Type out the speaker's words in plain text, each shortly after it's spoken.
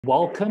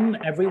Welcome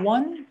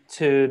everyone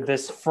to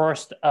this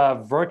first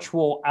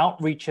virtual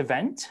outreach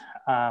event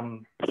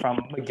from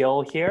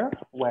McGill here,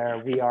 where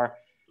we are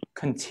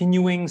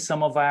continuing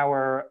some of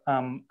our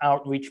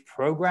outreach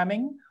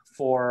programming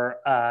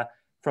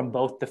from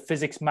both the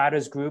Physics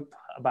Matters group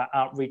about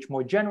outreach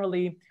more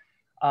generally,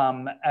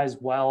 as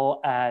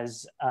well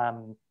as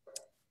our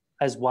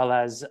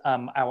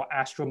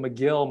Astro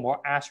McGill, more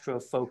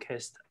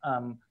astro-focused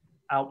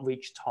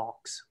outreach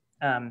talks.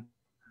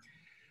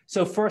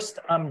 So first,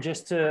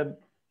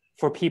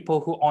 for people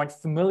who aren't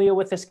familiar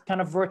with this kind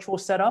of virtual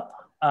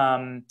setup,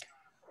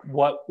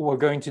 what we're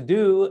going to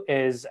do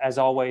is, as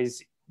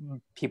always,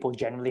 people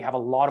generally have a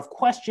lot of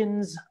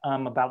questions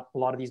about a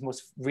lot of these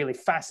really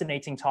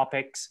fascinating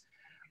topics.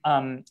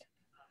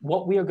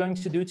 What we are going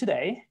to do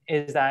today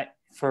is that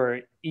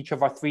for each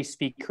of our three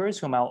speakers,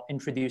 whom I'll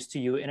introduce to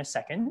you in a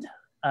second,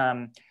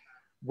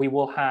 we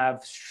will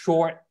have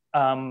short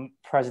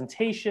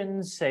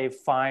presentations, say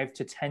 5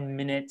 to 10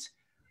 minute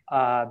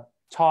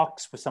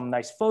talks with some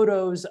nice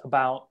photos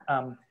about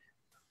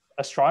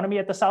astronomy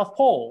at the South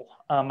Pole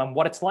and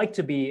what it's like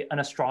to be an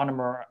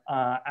astronomer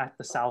at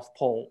the South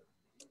Pole.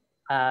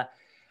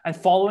 And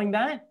following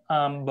that,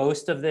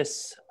 most of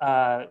this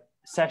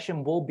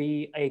session will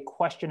be a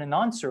question and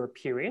answer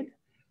period.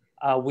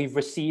 We've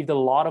received a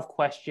lot of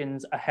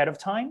questions ahead of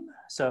time,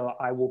 so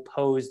I will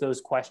pose those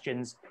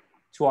questions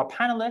to our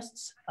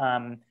panelists.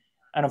 And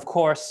of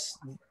course,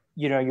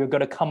 you're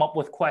going to come up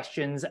with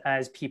questions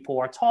as people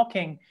are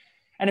talking.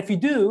 And if you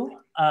do,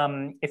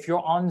 if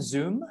you're on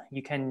Zoom,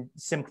 you can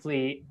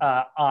simply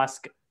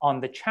ask on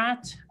the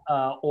chat,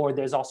 or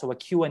there's also a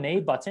Q&A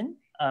button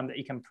that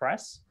you can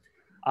press.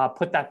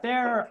 Put that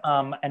there,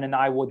 and then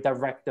I will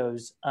direct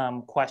those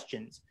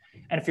questions.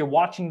 And if you're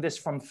watching this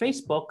from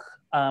Facebook,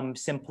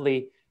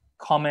 simply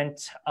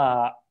comment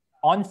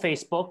on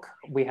Facebook.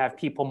 We have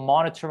people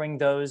monitoring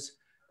those,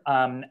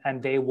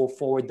 and they will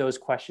forward those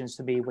questions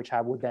to me, which I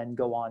will then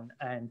go on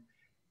and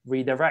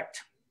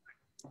redirect.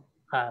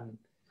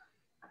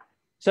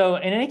 So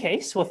in any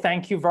case, well,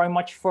 thank you very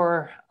much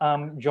for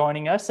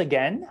joining us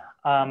again.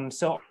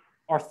 So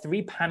our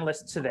three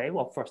panelists today,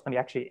 well, first, let me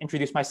actually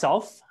introduce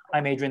myself.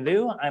 I'm Adrian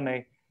Liu. I'm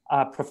a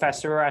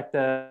professor at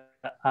the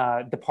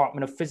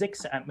Department of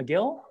Physics at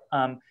McGill.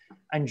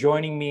 And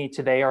joining me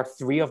today are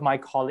three of my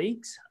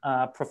colleagues,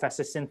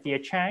 Professor Cynthia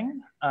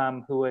Chiang,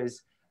 who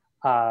is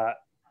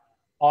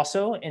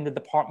also in the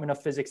Department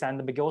of Physics and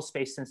the McGill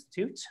Space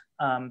Institute,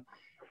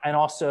 and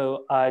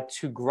also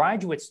two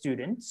graduate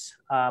students,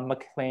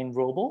 Maclean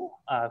Rouble,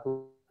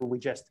 who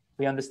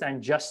we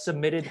understand just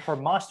submitted her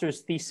master's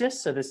thesis.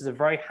 So this is a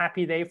very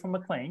happy day for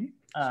Maclean.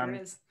 Sure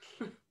is.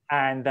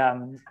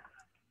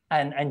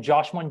 and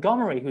Josh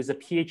Montgomery, who's a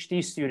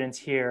PhD student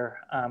here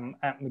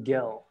at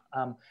McGill.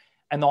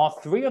 And all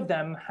three of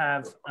them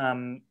have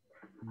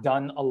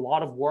done a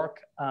lot of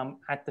work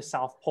at the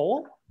South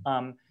Pole.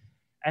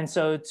 And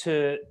so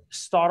to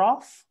start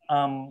off,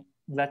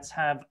 let's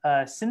have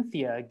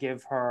Cynthia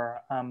give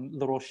her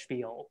little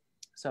spiel.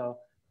 So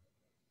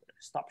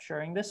stop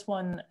sharing this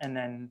one. And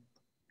then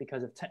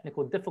because of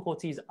technical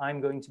difficulties,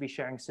 I'm going to be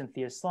sharing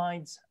Cynthia's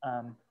slides,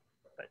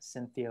 but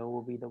Cynthia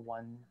will be the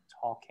one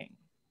talking.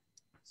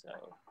 So.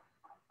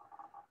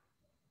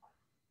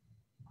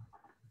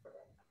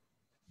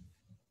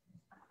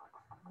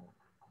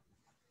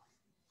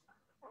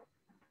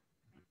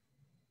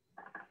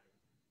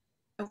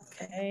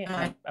 Okay,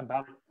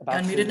 about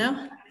unmuted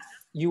now?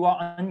 You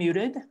are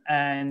unmuted,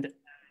 and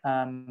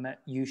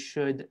you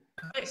should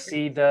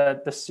see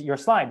your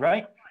slide,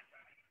 right?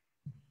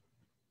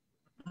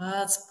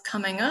 It's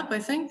coming up, I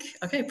think.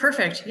 Okay,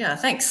 perfect. Yeah,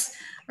 thanks.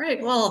 All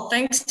right, well,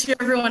 thanks to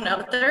everyone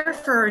out there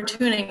for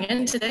tuning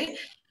in today.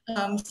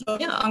 So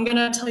yeah, I'm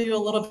gonna tell you a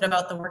little bit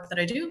about the work that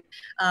I do.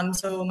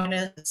 So my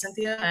name is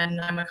Cynthia, and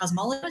I'm a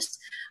cosmologist.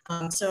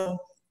 So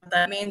what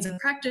that means in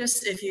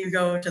practice, if you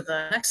go to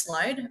the next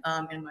slide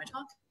in my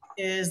talk,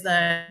 is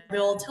that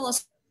we'll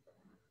telescopes,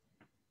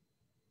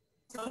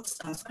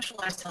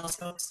 specialized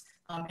telescopes,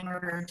 in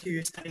order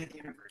to study the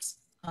universe.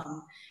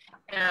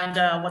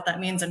 And what that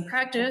means in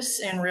practice,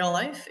 in real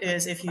life,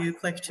 is if you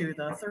click to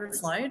the third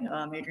slide,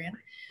 Adrian,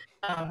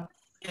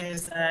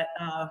 is that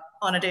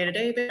on a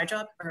day-to-day my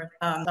job,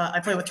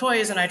 I play with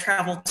toys and I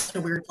travel to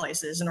weird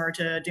places in order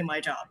to do my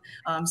job.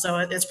 So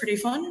it's pretty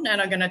fun,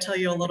 and I'm going to tell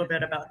you a little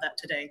bit about that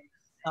today.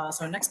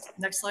 So next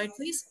slide,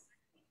 please.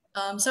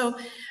 So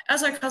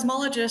as a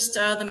cosmologist,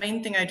 the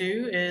main thing I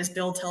do is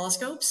build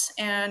telescopes.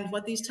 And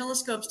what these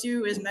telescopes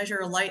do is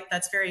measure light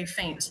that's very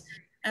faint.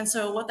 And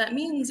so what that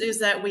means is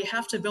that we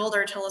have to build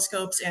our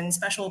telescopes in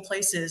special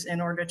places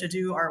in order to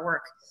do our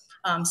work.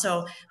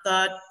 So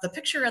the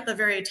picture at the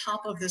very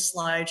top of this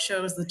slide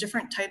shows the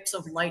different types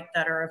of light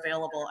that are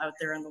available out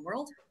there in the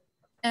world.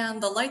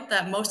 And the light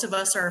that most of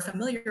us are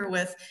familiar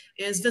with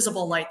is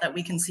visible light that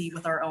we can see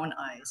with our own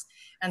eyes.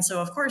 And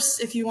so, of course,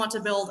 if you want to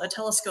build a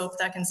telescope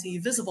that can see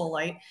visible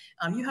light,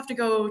 you have to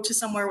go to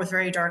somewhere with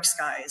very dark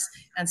skies.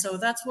 And so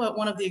that's what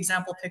one of the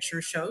example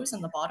pictures shows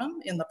in the bottom,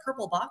 in the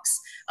purple box.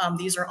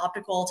 These are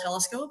optical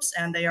telescopes,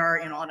 and they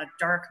are on a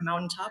dark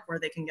mountaintop where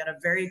they can get a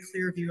very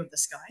clear view of the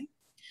sky.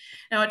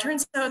 Now, it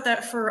turns out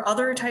that for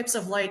other types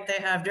of light,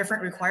 they have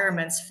different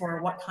requirements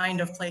for what kind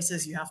of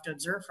places you have to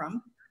observe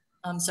from.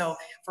 So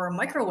for a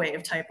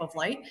microwave type of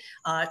light,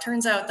 it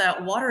turns out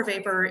that water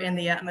vapor in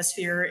the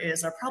atmosphere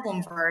is a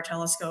problem for our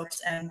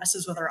telescopes and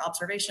messes with our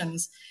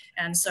observations.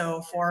 And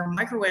so for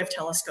microwave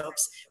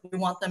telescopes, we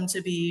want them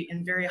to be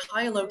in very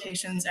high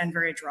locations and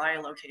very dry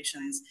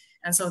locations.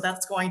 And so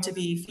that's going to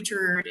be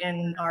featured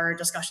in our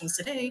discussions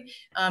today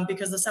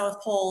because the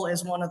South Pole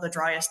is one of the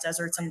driest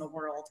deserts in the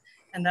world.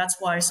 And that's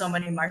why so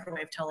many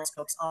microwave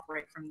telescopes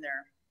operate from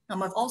there.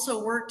 I've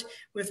also worked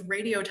with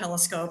radio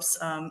telescopes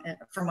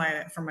for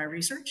my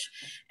research.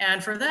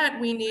 And for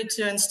that, we need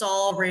to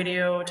install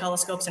radio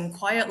telescopes in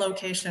quiet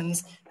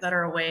locations that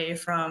are away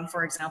from,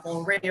 for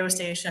example, radio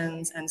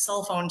stations and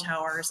cell phone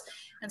towers.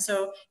 And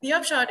so the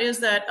upshot is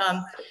that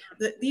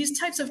these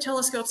types of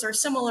telescopes are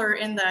similar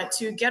in that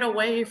to get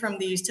away from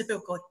these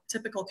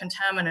typical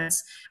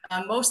contaminants,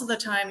 most of the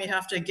time you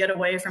have to get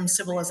away from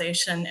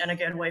civilization and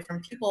get away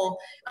from people.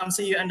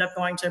 So you end up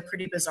going to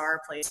pretty bizarre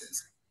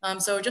places.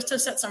 So just to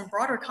set some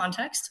broader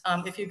context,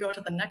 if you go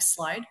to the next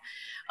slide,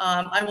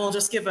 I will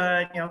just give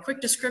a quick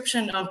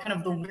description of kind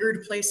of the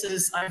weird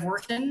places I've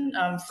worked in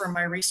for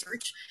my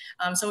research.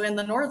 So in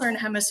the Northern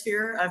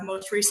Hemisphere, I've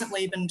most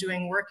recently been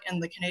doing work in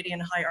the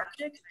Canadian High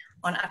Arctic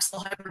on Axel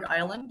Heiberg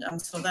Island.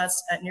 So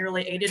that's at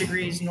nearly 80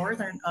 degrees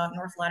north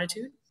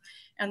latitude.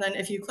 And then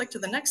if you click to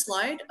the next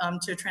slide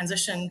to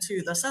transition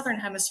to the Southern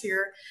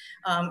Hemisphere,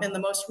 in the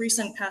most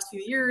recent past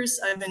few years,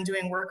 I've been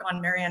doing work on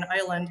Marion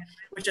Island,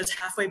 which is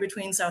halfway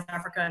between South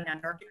Africa and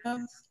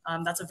Antarctica.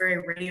 That's a very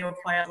radio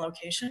quiet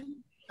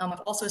location.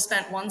 I've also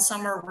spent one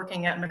summer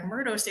working at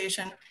McMurdo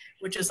Station,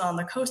 which is on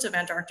the coast of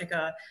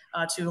Antarctica,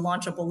 to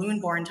launch a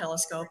balloon-borne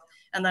telescope.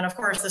 And then, of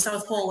course, the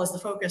South Pole is the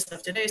focus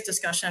of today's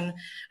discussion,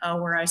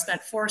 where I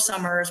spent 4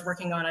 summers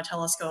working on a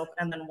telescope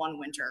and then 1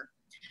 winter.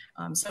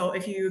 So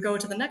if you go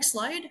to the next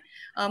slide,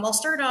 I'll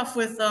start off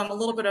with a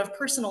little bit of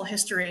personal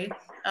history,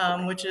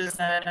 which is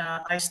that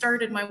I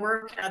started my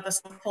work at the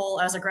South Pole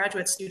as a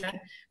graduate student.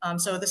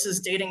 So this is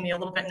dating me a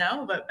little bit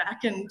now, but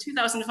back in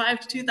 2005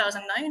 to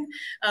 2009,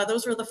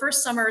 those were the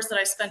first summers that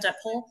I spent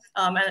at Pole.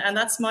 And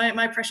that's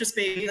my precious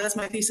baby. That's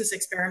my thesis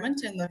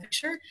experiment in the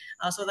picture.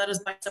 So that is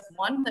bicep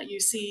 1 that you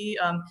see,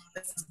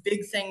 this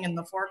big thing in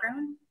the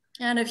foreground.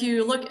 And if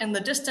you look in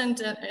the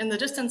distance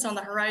on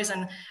the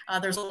horizon,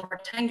 there's a little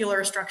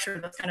rectangular structure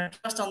that's kind of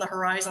just on the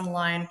horizon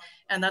line,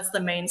 and that's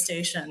the main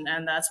station,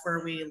 and that's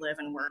where we live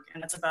and work.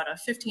 And it's about a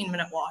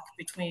 15-minute walk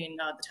between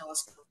the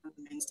telescope and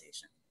the main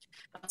station.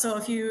 So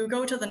if you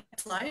go to the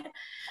next slide,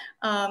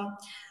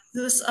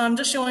 I'm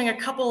just showing a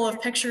couple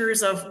of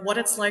pictures of what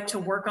it's like to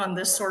work on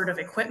this sort of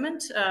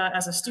equipment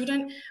as a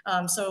student.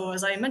 So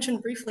as I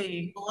mentioned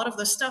briefly, a lot of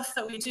the stuff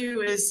that we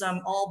do is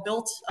all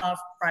built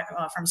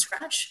from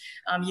scratch.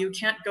 You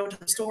can't go to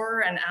the store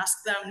and ask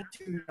them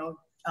to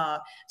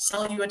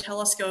sell you a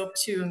telescope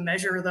to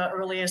measure the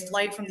earliest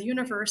light from the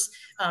universe.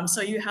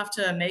 So you have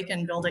to make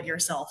and build it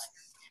yourself.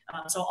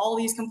 So all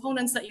these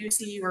components that you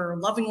see were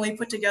lovingly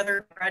put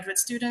together by graduate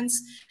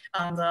students.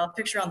 The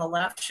picture on the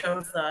left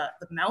shows the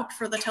mount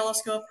for the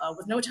telescope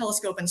with no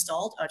telescope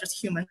installed,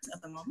 just humans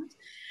at the moment.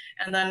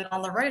 And then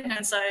on the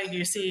right-hand side,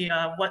 you see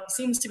what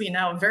seems to be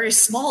now a very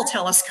small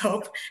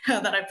telescope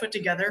that I put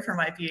together for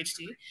my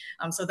PhD.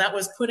 So that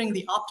was putting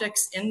the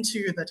optics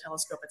into the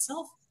telescope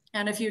itself.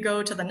 And if you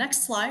go to the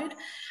next slide,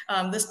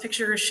 this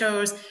picture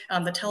shows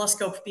the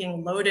telescope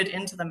being loaded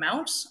into the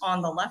mount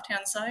on the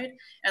left-hand side.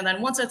 And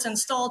then once it's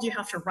installed, you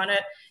have to run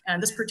it.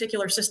 And this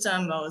particular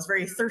system was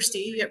very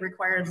thirsty. It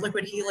required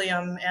liquid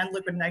helium and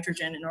liquid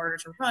nitrogen in order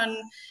to run.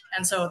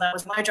 And so that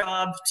was my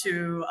job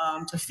to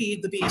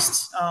feed the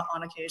beast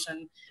on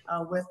occasion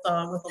with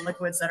the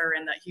liquids that are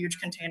in that huge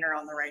container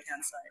on the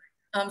right-hand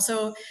side.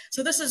 So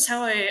this is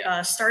how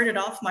I started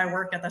off my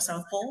work at the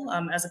South Pole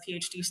as a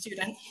PhD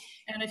student.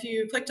 And if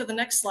you click to the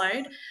next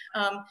slide,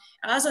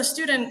 as a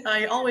student,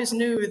 I always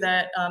knew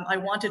that I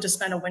wanted to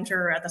spend a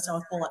winter at the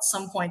South Pole at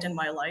some point in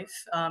my life.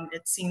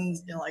 It seemed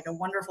like a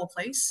wonderful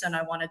place, and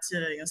I wanted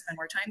to spend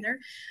more time there.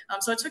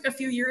 So it took a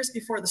few years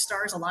before the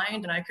stars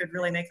aligned, and I could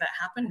really make that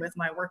happen with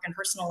my work and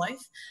personal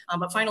life.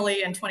 But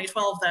finally, in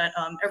 2012, that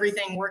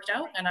everything worked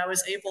out, and I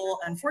was able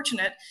and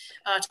fortunate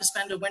to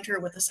spend a winter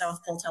with the South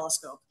Pole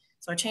telescope.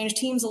 So I changed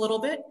teams a little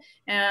bit,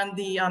 and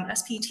the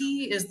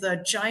SPT is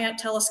the giant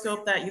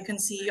telescope that you can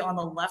see on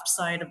the left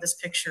side of this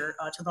picture,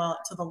 to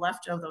the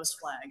left of those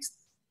flags.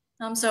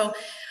 So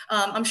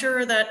I'm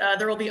sure that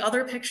there will be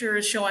other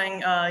pictures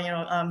showing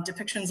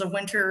depictions of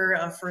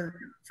winter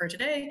for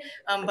today,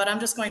 but I'm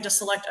just going to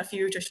select a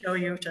few to show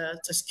you to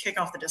kick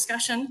off the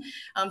discussion.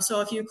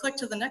 So if you click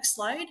to the next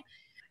slide,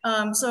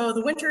 So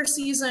the winter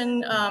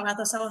season at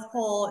the South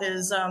Pole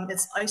is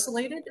it's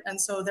isolated, and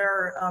so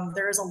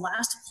there is a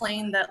last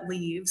plane that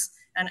leaves,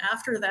 and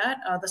after that,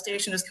 the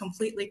station is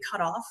completely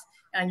cut off,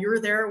 and you're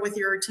there with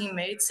your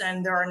teammates,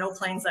 and there are no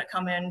planes that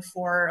come in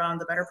for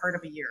the better part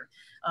of a year.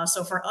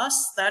 So for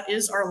us, that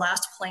is our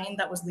last plane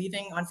that was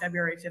leaving on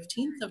February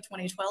 15th of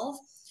 2012.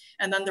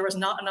 And then there was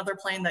not another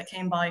plane that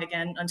came by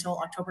again until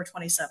October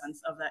 27th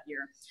of that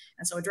year.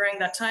 And so during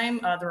that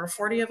time, there were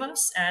 40 of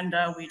us, and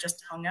we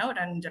just hung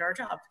out and did our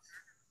job.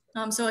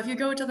 So if you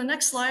go to the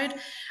next slide,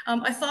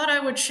 I thought I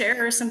would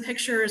share some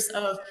pictures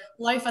of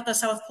life at the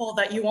South Pole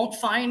that you won't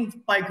find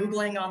by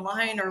Googling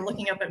online or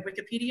looking up at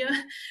Wikipedia.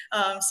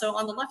 So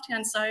on the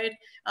left-hand side,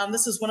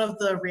 this is one of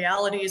the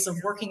realities of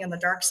working in the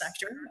dark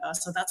sector.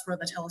 So that's where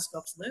the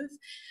telescopes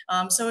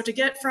live. So to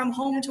get from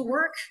home to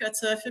work,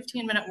 it's a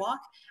 15-minute walk,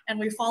 and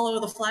we follow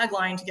the flag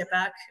line to get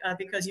back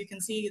because you can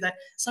see that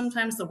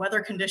sometimes the weather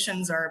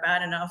conditions are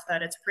bad enough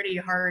that it's pretty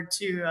hard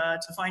to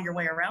find your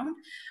way around.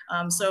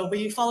 So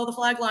we follow the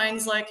flag lines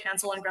like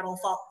Hansel and Gretel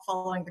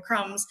following the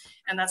crumbs,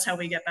 and that's how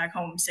we get back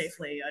home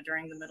safely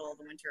during the middle of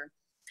the winter.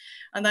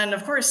 And then,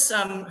 of course,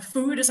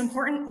 food is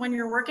important when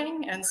you're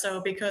working. And so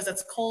because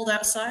it's cold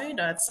outside,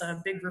 it's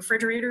a big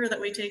refrigerator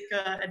that we take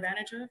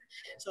advantage of.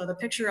 So the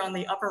picture on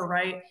the upper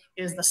right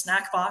is the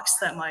snack box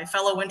that my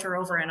fellow winter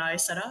rover and I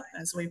set up.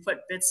 And so we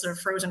put bits of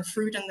frozen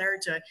fruit in there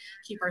to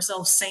keep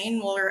ourselves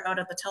sane while we're out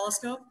at the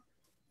telescope.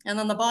 And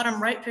then the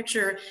bottom right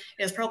picture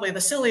is probably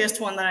the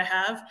silliest one that I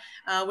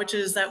have, which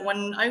is that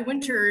when I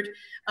wintered,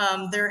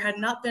 there had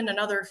not been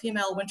another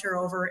female winter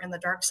rover in the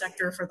dark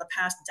sector for the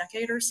past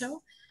decade or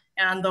so.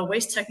 And the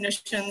waste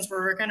technicians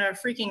were kind of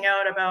freaking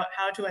out about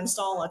how to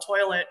install a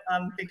toilet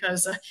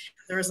because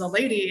there was a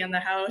lady in the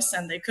house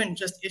and they couldn't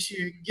just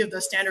give the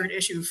standard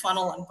issue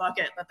funnel and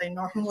bucket that they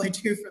normally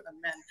do for the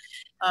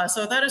men.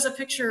 So that is a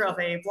picture of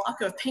a block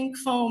of pink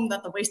foam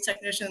that the waste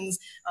technicians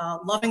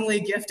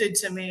lovingly gifted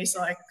to me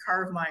so I could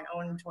carve my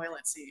own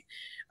toilet seat.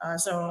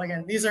 So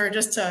again, these are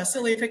just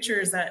silly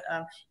pictures that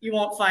you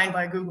won't find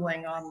by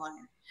Googling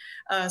online.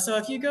 So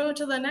if you go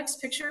to the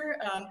next picture,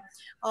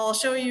 I'll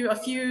show you a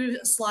few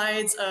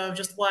slides of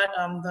just what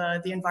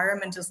the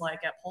environment is like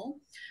at Pole.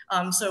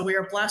 So we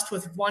are blessed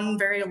with one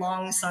very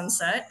long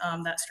sunset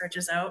that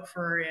stretches out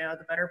for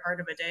the better part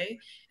of a day.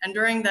 And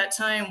during that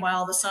time,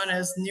 while the sun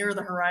is near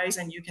the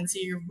horizon, you can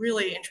see a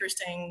really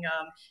interesting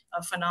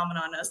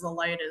phenomenon as the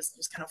light is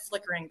just kind of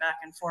flickering back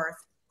and forth.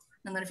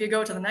 And then if you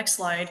go to the next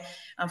slide,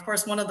 of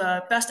course, one of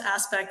the best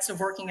aspects of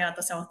working at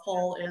the South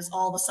Pole is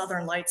all the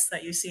southern lights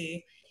that you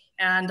see.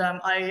 And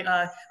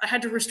I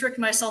had to restrict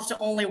myself to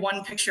only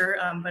one picture,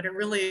 but it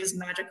really is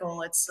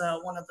magical. It's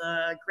one of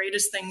the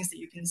greatest things that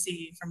you can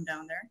see from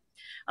down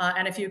there.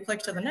 And if you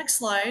click to the next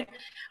slide,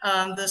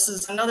 this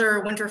is another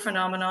winter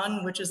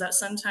phenomenon, which is that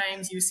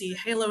sometimes you see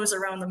halos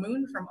around the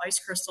moon from ice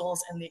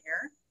crystals in the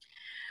air.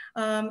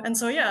 And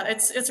so, yeah,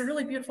 it's a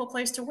really beautiful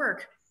place to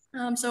work.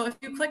 So if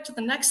you click to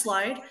the next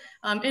slide,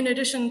 in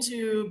addition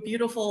to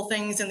beautiful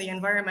things in the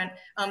environment,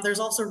 there's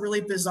also really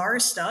bizarre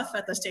stuff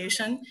at the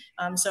station.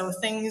 So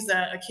things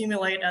that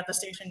accumulate at the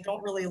station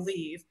don't really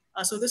leave.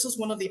 So this is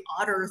one of the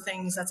odder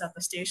things that's at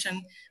the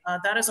station.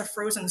 That is a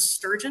frozen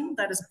sturgeon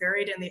that is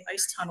buried in the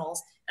ice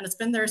tunnels, and it's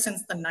been there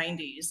since the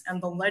 90s.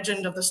 And the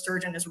legend of the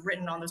sturgeon is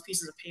written on those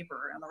pieces of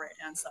paper on the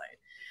right-hand side.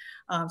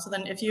 So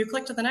then if you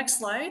click to the next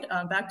slide,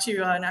 back to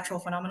natural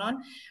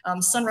phenomenon,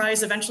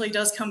 sunrise eventually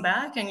does come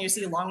back and you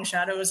see long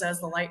shadows as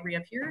the light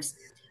reappears.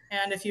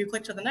 And if you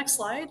click to the next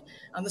slide,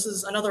 this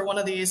is another one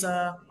of these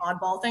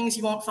oddball things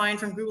you won't find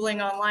from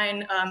Googling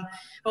online.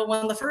 But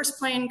when the first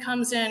plane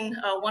comes in,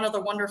 one of the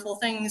wonderful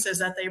things is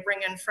that they bring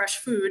in fresh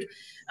food,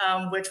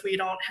 which we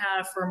don't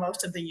have for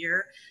most of the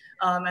year.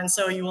 And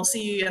so you will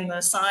see in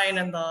the sign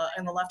in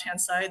the left-hand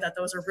side that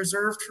those are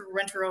reserved for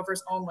winter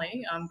rovers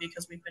only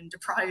because we've been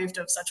deprived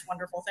of such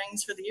wonderful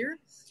things for the year.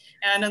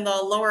 And in the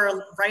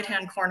lower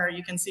right-hand corner,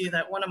 you can see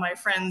that one of my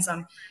friends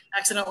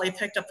accidentally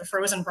picked up the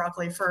frozen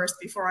broccoli first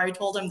before I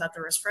told him that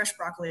there was fresh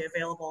broccoli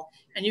available.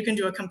 And you can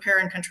do a compare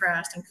and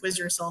contrast and quiz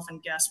yourself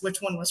and guess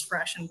which one was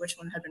fresh and which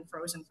one had been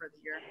frozen for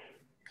the year.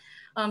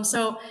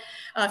 So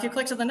if you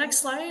click to the next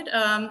slide,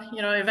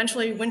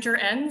 eventually winter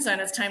ends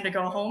and it's time to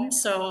go home.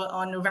 So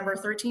on November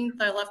 13th,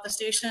 I left the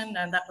station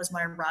and that was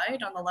my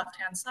ride on the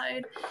left-hand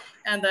side.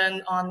 And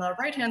then on the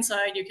right-hand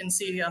side, you can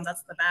see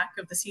that's the back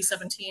of the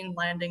C-17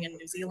 landing in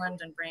New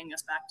Zealand and bringing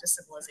us back to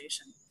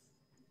civilization.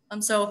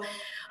 So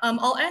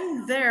I'll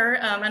end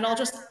there and I'll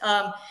just,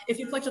 if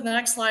you click to the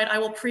next slide, I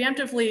will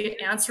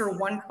preemptively answer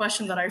one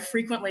question that I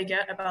frequently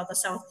get about the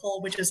South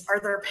Pole, which is,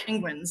 are there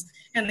penguins?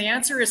 And the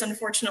answer is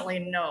unfortunately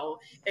no,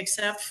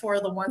 except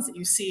for the ones that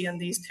you see in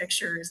these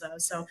pictures.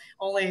 So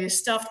only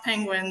stuffed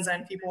penguins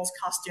and people's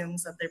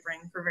costumes that they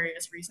bring for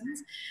various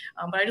reasons.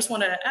 But I just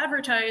want to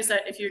advertise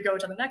that if you go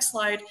to the next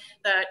slide,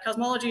 that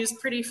cosmology is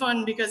pretty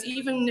fun because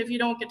even if you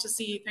don't get to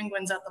see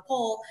penguins at the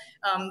pole,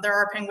 there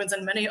are penguins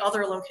in many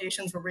other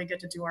locations where we we get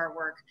to do our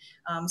work.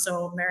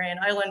 So Marion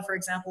Island, for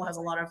example, has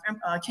a lot of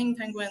king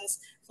penguins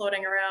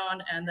floating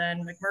around, and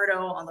then McMurdo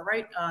on the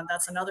right,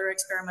 that's another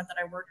experiment that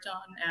I worked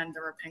on, and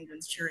there were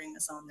penguins cheering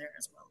us on there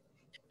as well.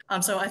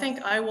 So I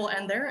think I will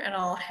end there, and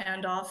I'll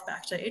hand off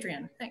back to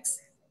Adrian.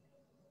 Thanks.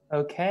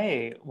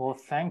 Okay, well,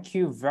 thank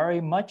you very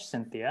much,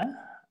 Cynthia.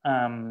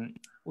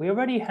 We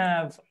already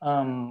have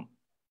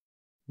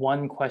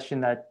one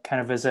question that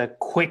kind of is a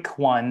quick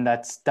one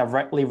that's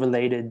directly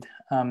related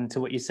to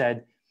what you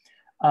said.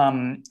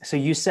 So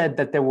you said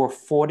that there were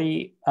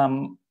 40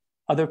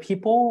 other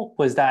people.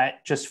 Was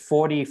that just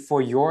 40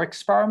 for your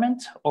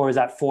experiment, or is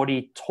that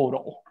 40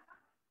 total?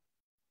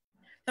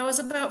 That was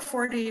about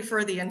 40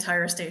 for the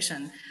entire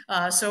station.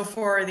 So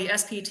for the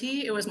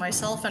SPT, it was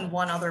myself and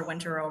one other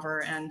winter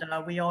rover, and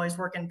we always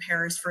work in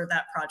pairs for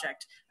that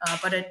project.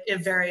 But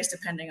it varies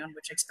depending on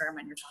which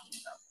experiment you're talking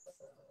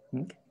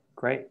about. Okay,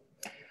 great.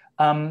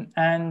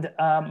 And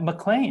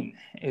Maclean,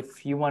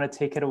 if you want to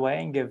take it away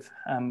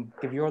and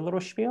give your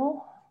little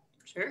spiel.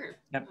 Sure.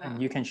 Yep,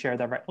 and you can share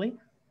directly.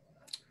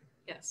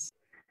 Yes.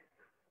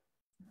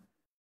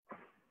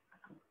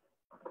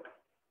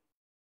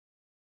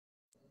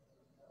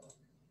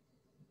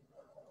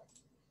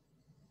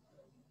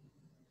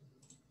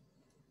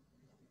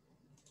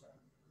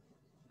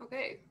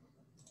 Okay.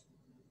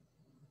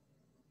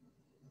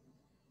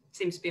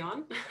 Seems to be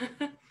on.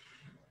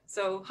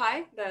 So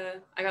hi,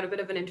 I got a bit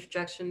of an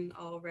introduction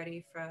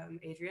already from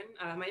Adrian.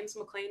 My name is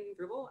Maclean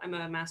Rouble. I'm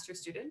a master's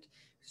student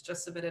who's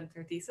just submitted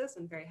their thesis.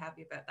 I'm very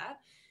happy about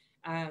that.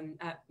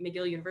 At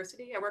McGill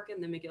University, I work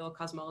in the McGill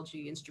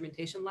Cosmology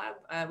Instrumentation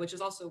Lab, which is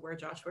also where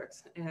Josh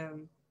works.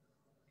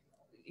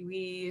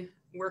 We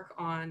work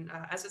on,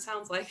 as it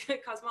sounds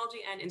like, cosmology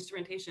and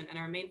instrumentation, and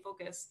our main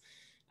focus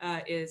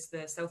is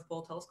the South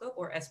Pole Telescope,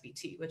 or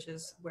SPT, which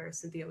is where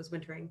Cynthia was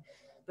wintering,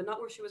 but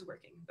not where she was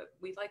working, but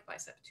we like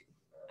BICEP too.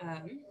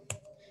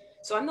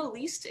 So I'm the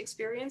least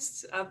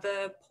experienced of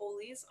the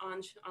polies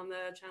on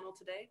the channel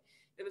today.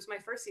 It was my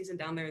first season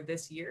down there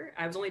this year.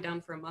 I was only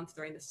down for a month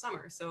during the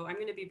summer, so I'm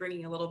going to be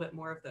bringing a little bit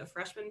more of the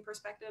freshman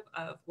perspective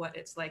of what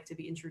it's like to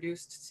be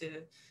introduced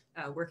to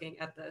working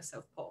at the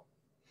South Pole.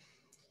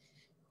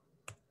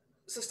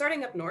 So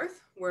starting up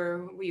north,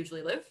 where we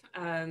usually live,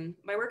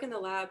 my work in the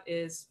lab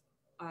is,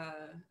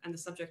 and the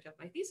subject of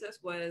my thesis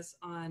was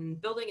on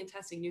building and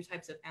testing new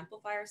types of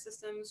amplifier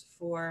systems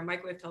for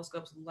microwave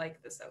telescopes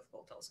like the South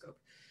Pole Telescope.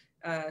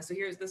 So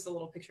here's this a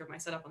little picture of my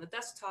setup on the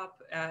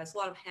desktop. It's a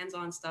lot of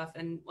hands-on stuff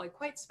and like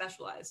quite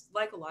specialized.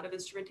 Like a lot of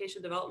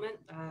instrumentation development,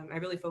 I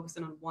really focused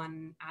in on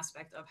one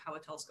aspect of how a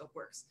telescope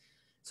works.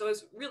 So I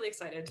was really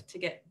excited to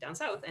get down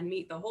south and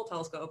meet the whole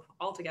telescope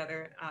all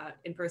together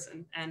in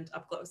person and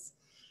up close.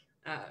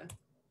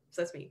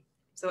 So that's me.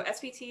 So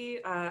SPT,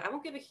 I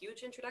won't give a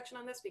huge introduction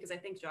on this because I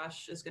think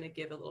Josh is going to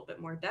give a little bit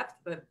more depth,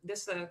 but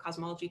this is a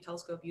cosmology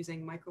telescope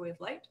using microwave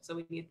light. So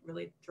we need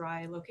really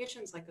dry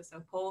locations like the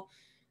South Pole.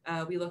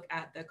 We look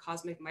at the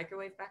cosmic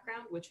microwave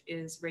background, which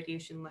is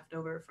radiation left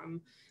over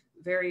from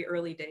very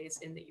early days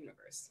in the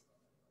universe.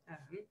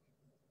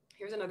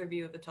 Here's another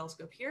view of the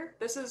telescope here.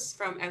 This is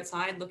from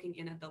outside looking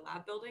in at the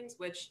lab buildings,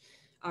 which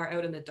are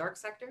out in the dark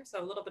sector.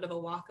 So a little bit of a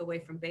walk away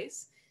from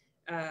base.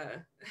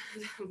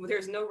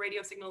 There's no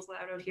radio signals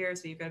allowed out here,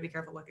 so you've got to be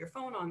careful with your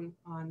phone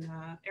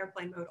on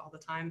airplane mode all the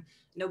time.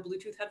 No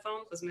Bluetooth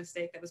headphones was a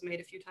mistake that was made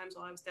a few times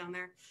while I was down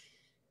there.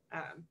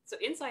 So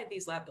inside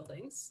these lab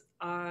buildings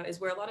is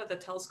where a lot of the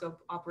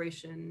telescope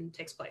operation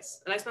takes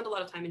place. And I spend a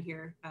lot of time in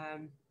here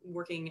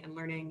working and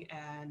learning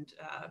and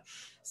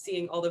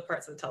seeing all the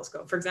parts of the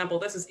telescope. For example,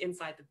 this is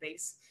inside the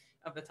base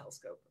of the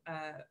telescope.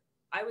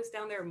 I was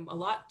down there a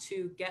lot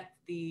to get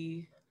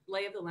the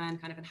lay of the land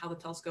kind of and how the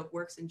telescope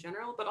works in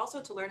general, but also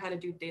to learn how to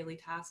do daily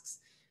tasks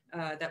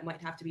that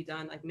might have to be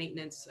done, like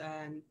maintenance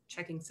and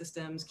checking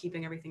systems,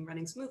 keeping everything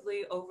running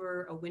smoothly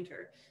over a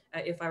winter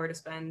if I were to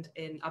spend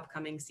an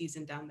upcoming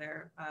season down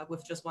there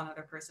with just one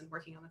other person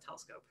working on the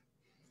telescope.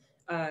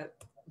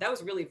 That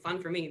was really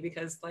fun for me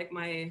because like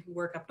my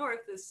work up north,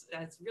 it's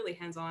really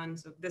hands-on.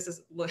 So this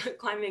is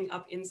climbing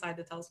up inside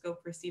the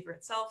telescope receiver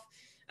itself,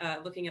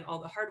 looking at all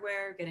the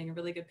hardware, getting a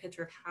really good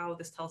picture of how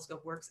this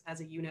telescope works as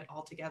a unit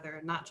altogether,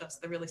 and not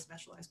just the really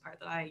specialized part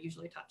that I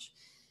usually touch.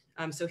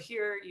 So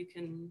here you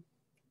can,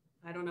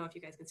 I don't know if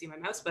you guys can see my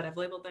mouse, but I've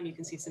labeled them. You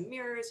can see some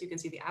mirrors. You can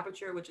see the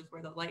aperture, which is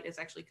where the light is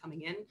actually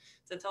coming in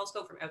to the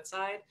telescope from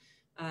outside.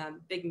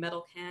 Big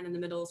metal can in the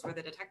middle is where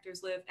the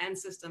detectors live, and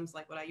systems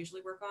like what I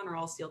usually work on are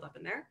all sealed up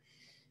in there.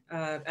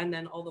 And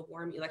then all the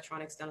warm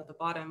electronics down at the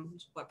bottom,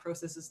 which is what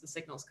processes the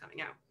signals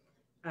coming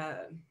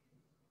out.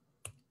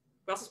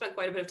 We also spent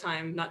quite a bit of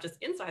time, not just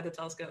inside the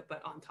telescope,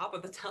 but on top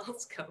of the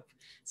telescope.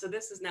 So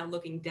this is now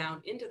looking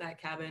down into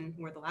that cabin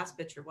where the last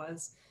picture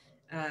was.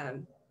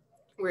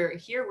 Where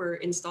here we're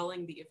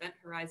installing the Event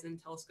Horizon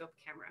Telescope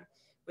camera,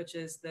 which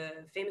is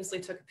famously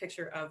took a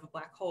picture of a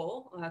black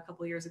hole a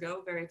couple of years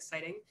ago. Very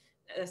exciting.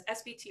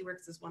 SPT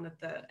works as one of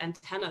the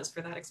antennas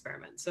for that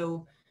experiment.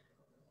 So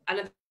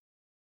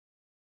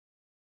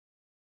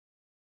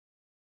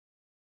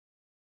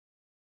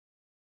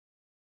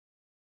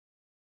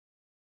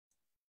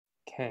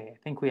Okay, I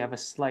think we have a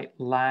slight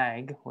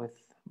lag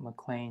with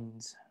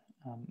Maclean's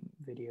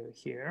video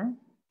here.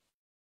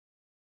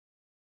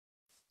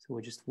 So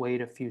we'll just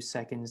wait a few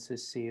seconds to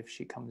see if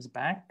she comes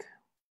back.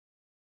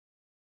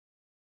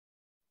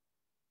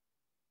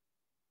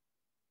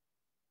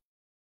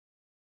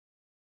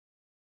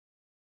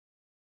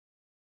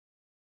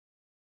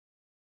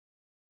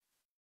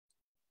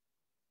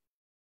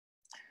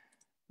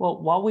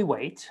 Well, while we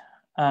wait,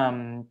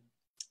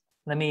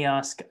 let me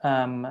ask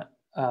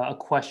a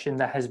question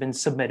that has been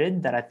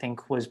submitted that I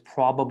think was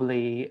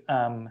probably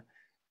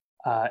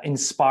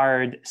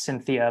inspired,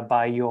 Cynthia,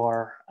 by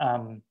your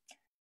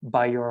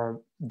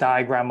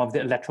diagram of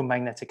the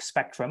electromagnetic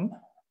spectrum.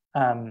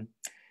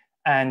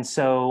 And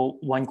so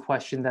one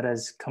question that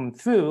has come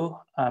through,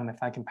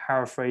 if I can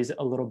paraphrase it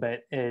a little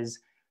bit, is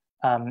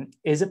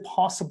it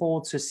possible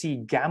to see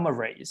gamma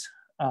rays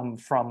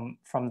from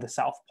the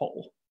South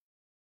Pole?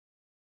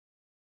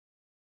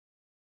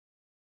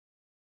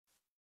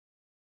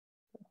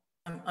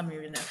 I'm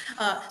muted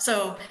now.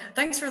 So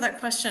thanks for that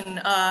question.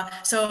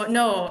 So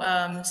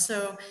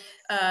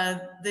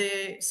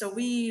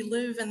we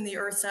live in the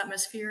Earth's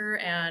atmosphere,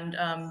 and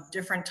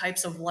different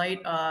types of light.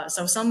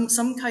 So some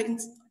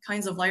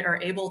kinds of light are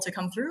able to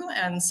come through,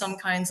 and some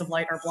kinds of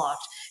light are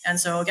blocked. And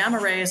so gamma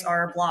rays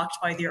are blocked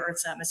by the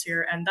Earth's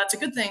atmosphere, and that's a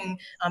good thing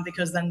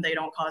because then they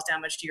don't cause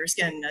damage to your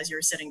skin as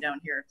you're sitting down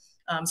here.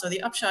 So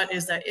the upshot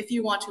is that if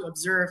you want to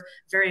observe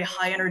very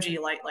high energy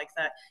light like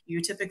that,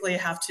 you typically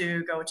have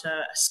to go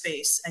to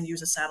space and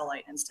use a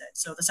satellite instead.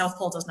 So the South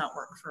Pole does not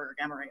work for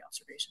gamma ray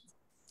observations.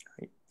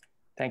 Great.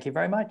 Thank you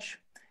very much.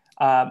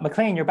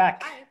 Maclean, you're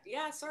back. Hi.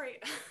 Yeah, sorry.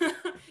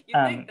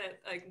 You'd think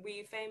that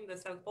we fame the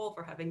South Pole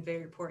for having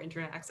very poor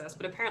internet access,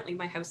 but apparently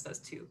my house does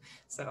too.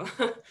 So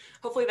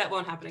hopefully that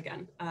won't happen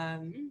again.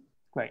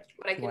 Great.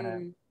 But I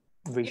can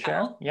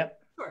reshare. Yeah,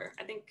 yep. Sure.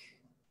 I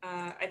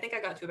think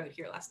I got to about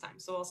here last time,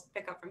 so I'll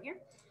pick up from here.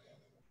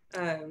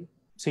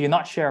 So you're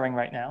not sharing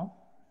right now?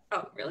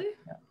 Oh, really?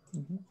 Yeah.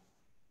 Mm-hmm.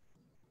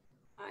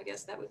 I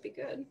guess that would be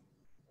good.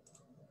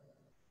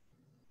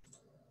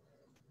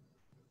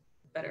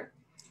 Better?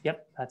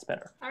 Yep, that's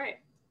better. All right.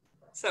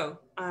 So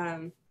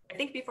I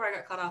think before I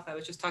got cut off, I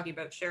was just talking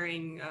about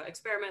sharing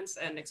experiments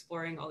and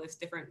exploring all this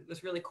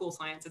really cool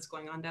science that's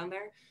going on down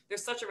there.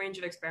 There's such a range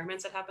of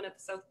experiments that happen at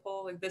the South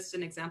Pole. Like this is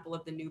an example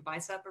of the new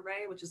BICEP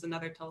array, which is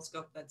another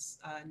telescope that's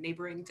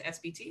neighboring to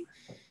SPT.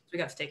 So we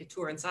got to take a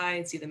tour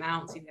inside, see the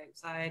mount, see the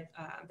outside.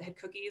 They had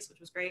cookies, which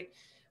was great.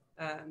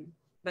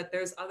 But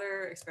there's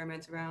other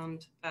experiments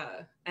around,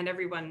 and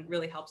everyone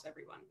really helps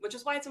everyone, which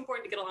is why it's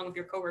important to get along with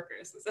your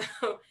coworkers.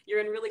 So you're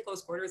in really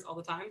close quarters all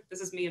the time.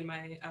 This is me and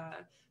my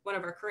one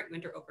of our current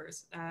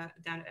interopers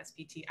down at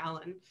SPT,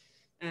 Alan.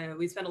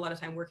 We spend a lot of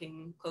time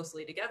working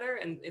closely together,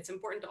 and it's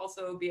important to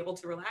also be able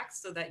to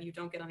relax so that you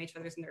don't get on each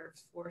other's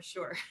nerves, for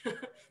sure. This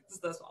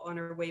is us all on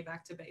our way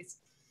back to base.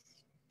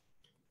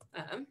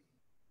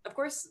 Of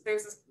course,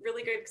 there's this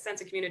really good sense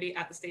of community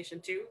at the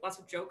station too. Lots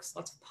of jokes,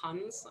 lots of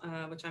puns,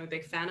 which I'm a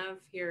big fan of.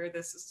 Here,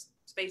 this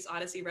Space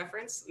Odyssey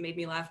reference made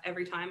me laugh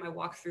every time I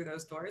walk through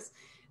those doors.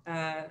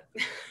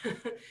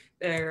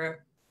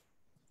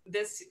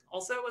 This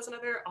also was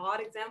another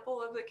odd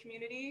example of the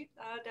community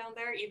down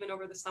there. Even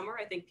over the summer,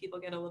 I think people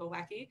get a little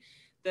wacky.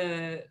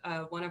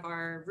 One of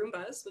our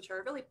Roombas, which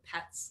are really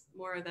pets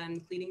more than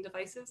cleaning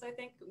devices, I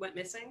think, went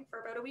missing for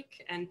about a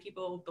week, and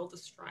people built a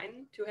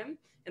shrine to him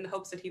in the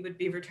hopes that he would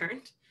be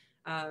returned.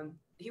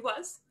 He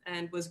was,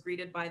 and was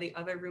greeted by the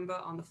other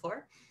Roomba on the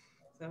floor.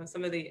 So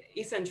some of the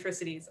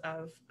eccentricities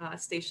of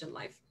station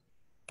life.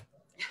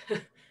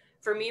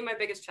 For me, my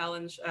biggest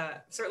challenge,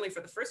 certainly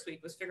for the first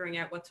week, was figuring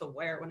out what to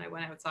wear when I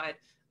went outside.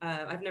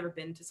 I've never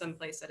been to some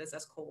place that is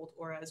as cold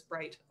or as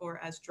bright or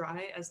as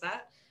dry as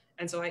that.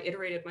 And so I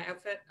iterated my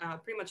outfit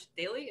pretty much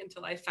daily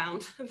until I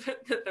found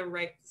the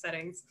right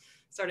settings,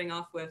 starting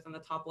off with, on the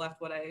top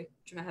left, what I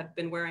had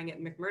been wearing at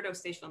McMurdo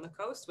Station on the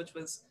coast, which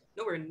was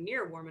nowhere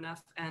near warm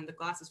enough, and the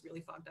glasses really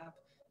fogged up,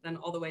 then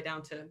all the way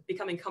down to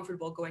becoming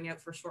comfortable going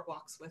out for short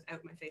walks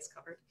without my face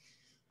covered.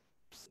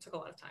 It took a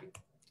lot of time.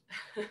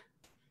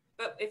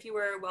 But if you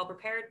were well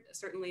prepared,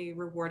 certainly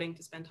rewarding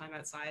to spend time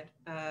outside.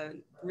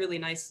 Really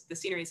nice. The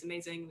scenery is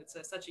amazing.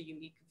 It's such a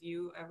unique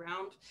view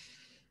around.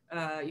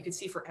 You can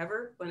see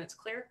forever when it's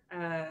clear.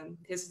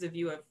 This is a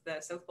view of the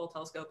South Pole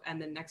telescope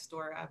and the next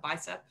door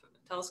BICEP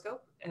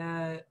telescope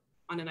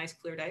on a nice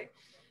clear day.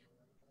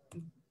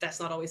 That's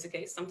not always the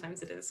case.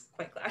 Sometimes it is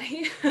quite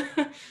cloudy.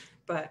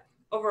 But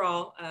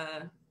overall,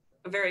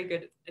 a very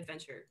good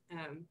adventure.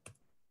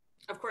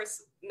 Of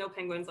course, no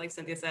penguins, like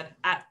Cynthia said,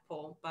 at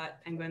Pole, but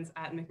penguins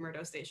at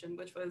McMurdo Station,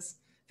 which was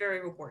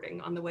very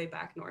rewarding on the way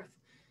back north.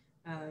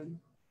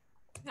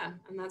 Yeah,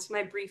 and that's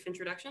my brief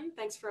introduction.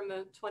 Thanks from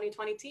the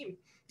 2020 team.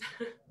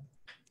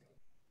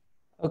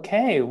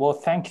 Okay, well,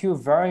 thank you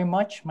very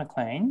much,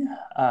 Maclean.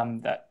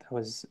 That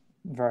was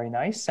very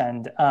nice.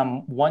 And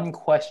one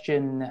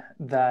question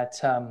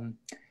that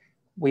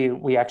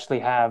we actually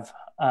have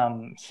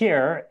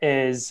here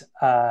is,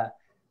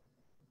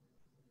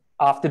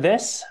 After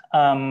this,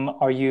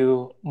 are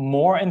you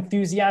more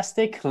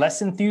enthusiastic,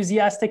 less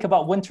enthusiastic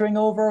about wintering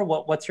over?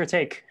 What's your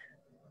take?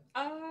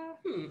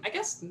 I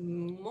guess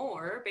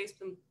more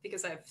based on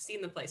because I've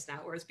seen the place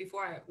now. Whereas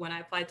before, when I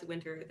applied to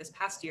winter this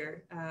past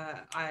year,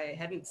 I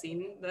hadn't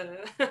seen the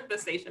the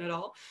station at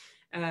all,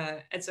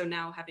 and so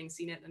now having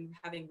seen it and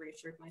having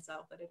reassured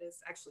myself that it is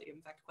actually,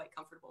 in fact, quite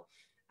comfortable,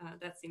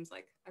 that seems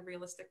like a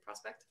realistic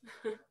prospect.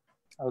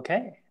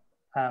 Okay,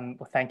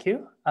 well, thank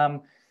you.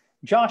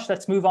 Josh,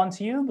 let's move on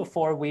to you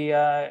before we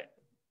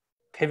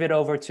pivot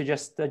over to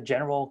just the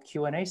general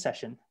Q&A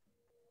session.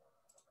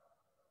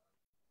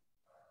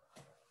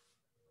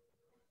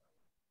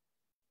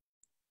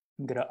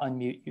 I'm gonna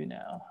unmute you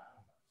now.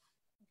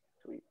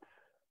 Sweet.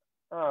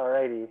 All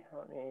righty,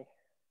 let me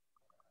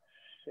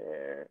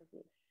share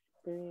the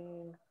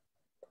screen.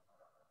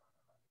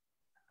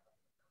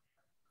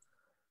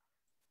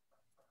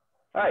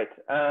 All right.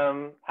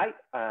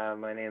 Hi,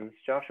 my name is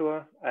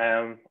Joshua.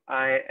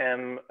 I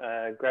am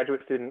a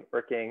graduate student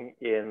working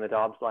in the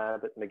Dobbs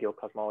lab at the McGill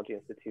Cosmology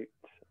Institute,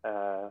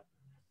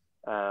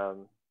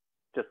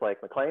 just like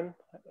Maclean.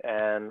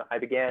 And I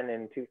began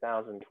in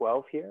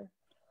 2012 here.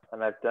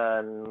 And I've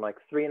done like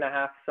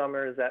 3.5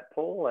 summers at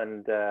Pole.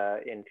 And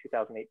in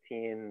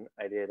 2018,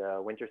 I did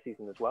a winter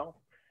season as well.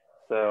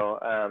 So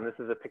this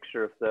is a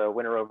picture of the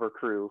Winter Rover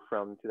crew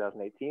from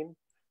 2018.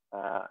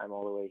 I'm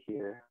all the way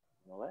here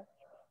on the left.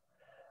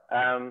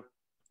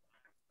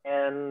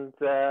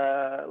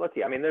 Let's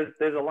see, I mean,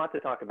 there's a lot to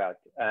talk about,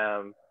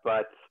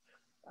 but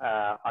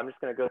I'm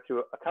just going to go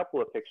through a couple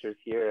of pictures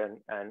here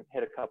and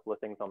hit a couple of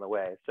things on the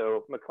way.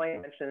 So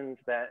Maclean mentioned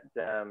that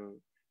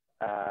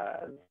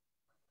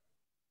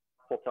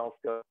Hubble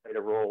telescope played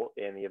a role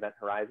in the Event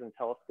Horizon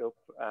telescope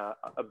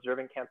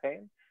observing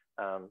campaign.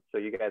 So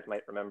you guys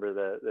might remember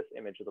this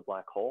image of the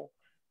black hole.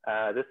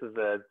 This is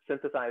a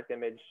synthesized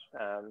image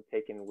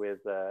taken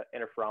with an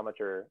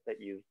interferometer that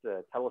used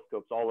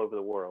telescopes all over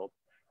the world.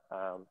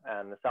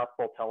 And the South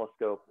Pole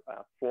Telescope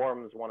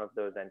forms one of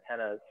those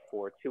antennas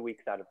for 2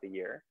 weeks out of the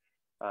year.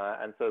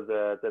 And so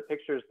the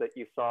pictures that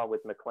you saw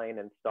with Maclean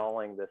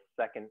installing this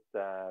second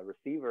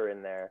receiver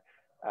in there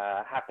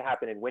have to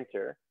happen in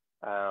winter,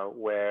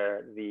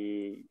 where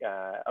the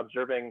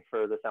observing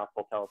for the South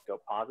Pole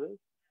Telescope pauses.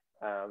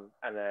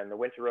 And then the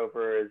winter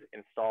rovers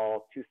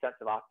install 2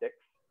 sets of optics,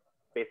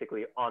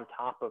 basically on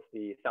top of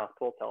the South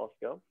Pole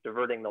Telescope,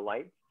 diverting the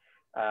light,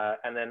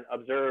 and then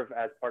observe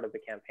as part of the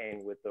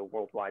campaign with the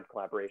worldwide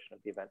collaboration of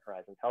the Event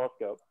Horizon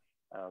Telescope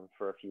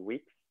for a few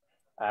weeks,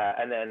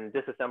 and then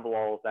disassemble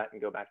all of that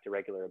and go back to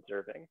regular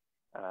observing.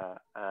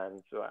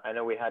 And so I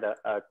know we had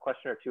a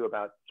question or two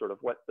about sort of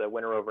what the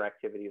winter rover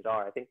activities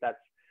are. I think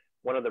that's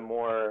one of the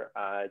more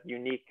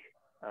unique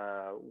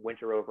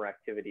winter rover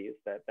activities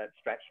that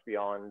stretch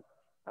beyond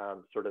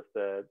sort of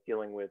the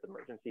dealing with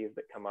emergencies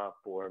that come up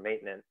or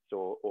maintenance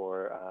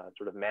or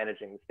sort of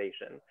managing the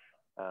station.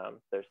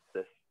 There's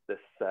this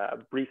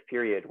brief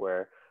period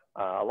where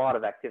a lot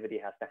of activity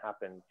has to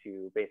happen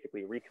to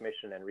basically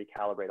recommission and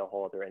recalibrate a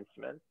whole other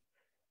instrument.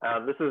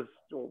 This is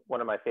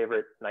one of my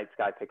favorite night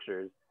sky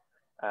pictures.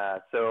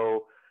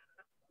 So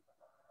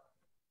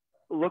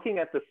looking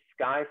at the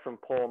sky from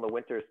Pole in the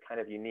winter is kind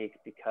of unique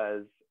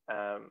because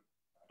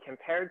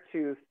compared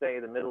to, say,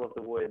 the middle of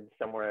the woods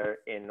somewhere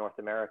in North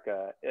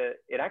America,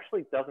 it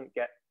actually doesn't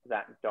get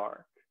that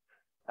dark.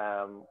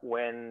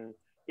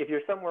 If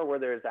you're somewhere where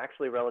there's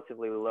actually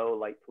relatively low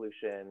light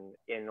pollution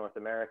in North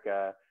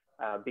America,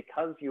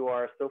 because you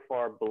are so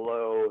far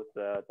below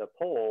the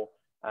pole,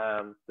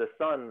 the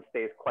sun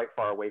stays quite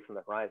far away from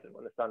the horizon.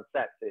 When the sun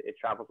sets, it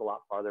travels a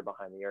lot farther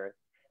behind the Earth.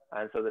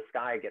 And so the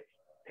sky gets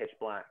pitch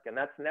black. And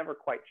that's never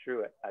quite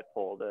true at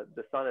Pole.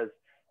 The sun is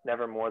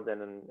never more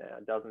than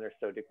a dozen or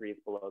so degrees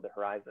below the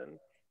horizon.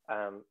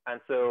 And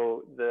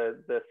so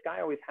the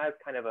sky always has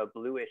kind of a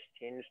bluish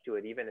tinge to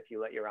it, even if you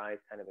let your eyes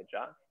kind of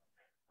adjust.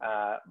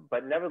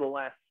 But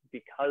nevertheless,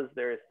 because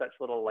there is such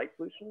little light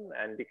pollution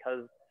and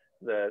because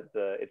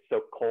it's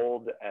so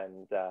cold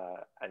and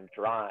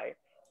dry,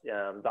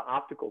 the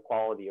optical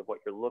quality of what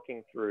you're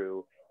looking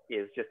through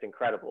is just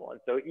incredible.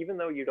 And so even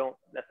though you don't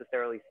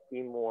necessarily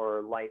see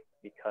more light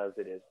because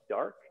it is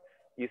dark,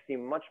 you see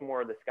much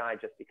more of the sky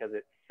just because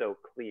it's so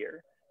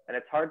clear. And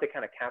it's hard to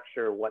kind of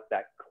capture what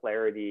that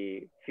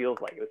clarity feels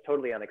like. It was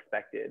totally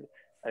unexpected.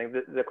 I think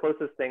the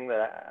closest thing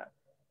that,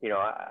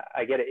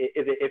 I get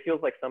it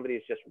feels like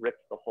somebody's just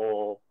ripped the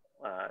whole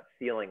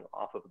ceiling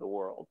off of the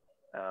world.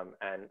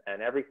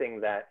 And everything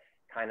that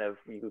kind of,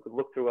 you could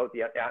look throughout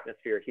the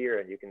atmosphere here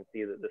and you can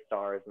see that the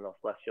stars and the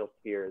celestial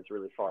sphere is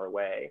really far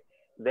away.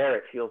 There,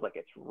 it feels like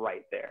it's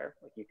right there.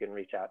 Like you can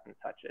reach out and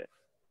touch it.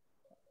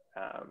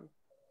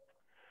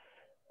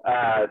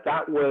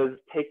 That was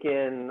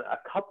taken a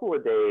couple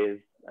of days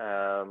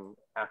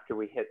after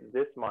we hit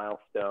this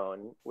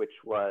milestone,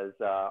 which was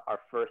our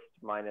first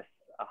minus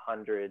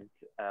 100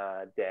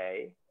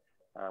 day,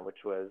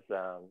 which was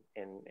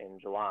in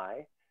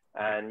July.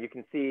 And you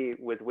can see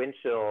with wind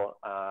chill,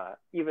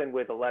 even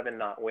with 11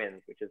 knot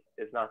winds, which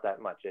is not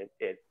that much,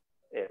 it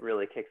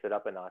really kicks it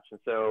up a notch. And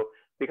so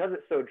because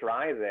it's so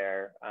dry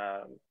there,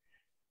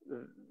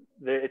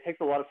 it takes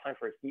a lot of time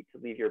for heat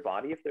to leave your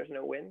body if there's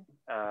no wind.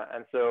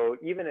 And so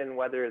even in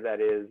weather that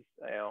is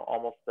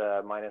almost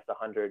minus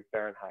 100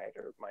 Fahrenheit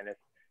or minus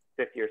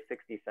 50 or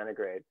 60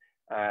 centigrade,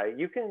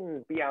 you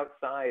can be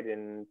outside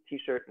in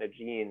t-shirt and a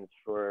jeans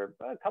for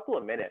a couple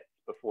of minutes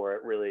before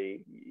it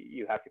really,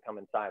 you have to come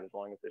inside, as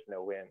long as there's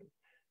no wind.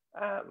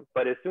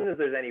 But as soon as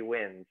there's any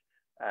wind,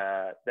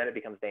 then it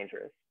becomes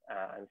dangerous.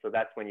 And so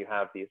that's when you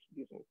have these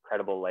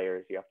incredible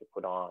layers you have to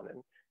put on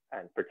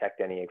and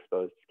protect any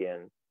exposed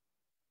skin.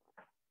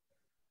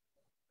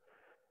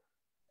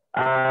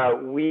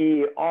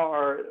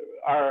 Our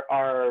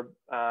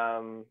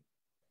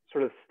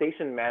sort of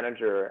station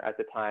manager at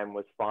the time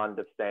was fond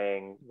of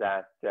saying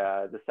that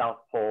the South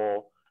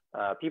Pole,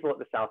 people at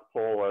the South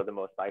Pole are the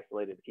most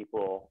isolated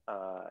people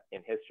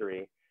in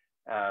history.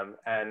 And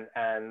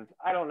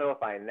I don't know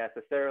if I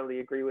necessarily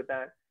agree with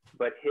that,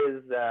 but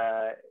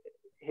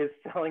his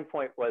selling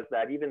point was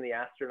that even the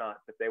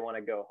astronauts, if they want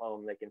to go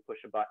home, they can push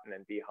a button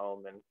and be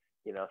home in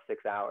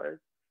 6 hours.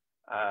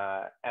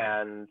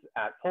 And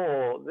at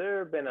Pole, there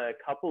have been a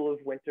couple of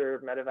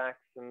winter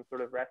medevacs and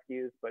sort of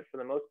rescues, but for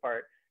the most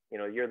part,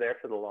 you're there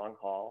for the long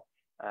haul.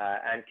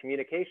 And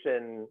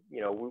communication,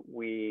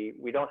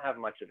 we don't have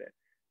much of it.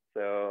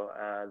 So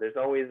there's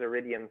always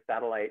Iridium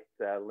satellite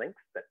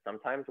links that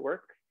sometimes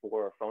work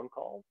for phone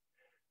calls.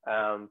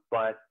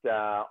 But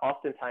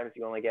oftentimes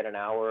you only get an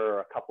hour or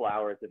a couple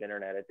hours of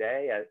internet a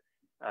day.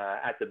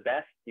 At the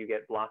best, you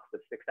get blocks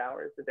of 6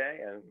 hours a day.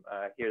 And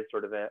here's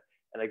sort of an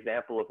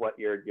example of what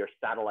your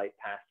satellite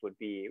pass would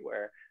be,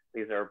 where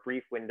these are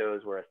brief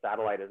windows where a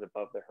satellite is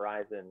above the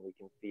horizon. We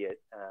can see it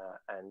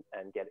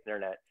and get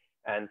internet.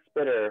 And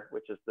Spitter,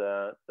 which is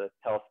the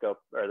telescope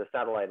or the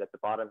satellite at the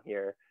bottom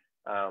here,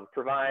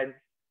 provides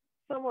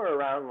somewhere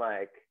around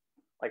like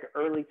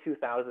early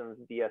 2000s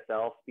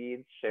DSL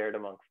speeds shared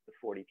amongst the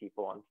 40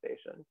 people on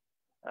station.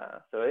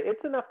 So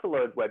it's enough to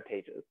load web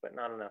pages, but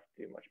not enough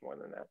to do much more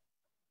than that.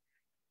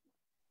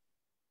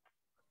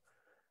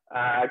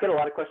 I get a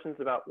lot of questions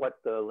about what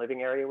the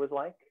living area was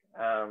like.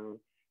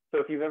 So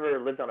if you've ever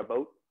lived on a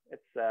boat,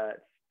 it's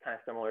kind of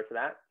similar to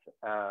that.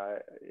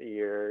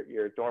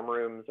 Your dorm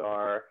rooms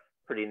are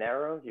pretty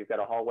narrow. You've got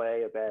a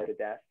hallway, a bed, a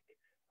desk.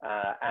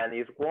 And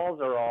these walls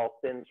are all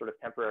thin sort of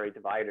temporary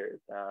dividers.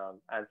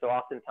 And so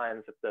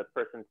oftentimes if the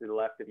person to the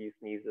left of you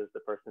sneezes, the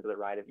person to the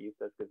right of you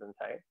says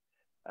Gesundheit.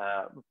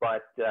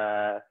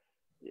 But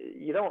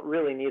you don't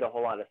really need a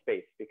whole lot of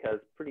space, because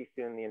pretty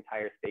soon the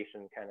entire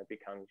station kind of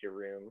becomes your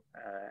room.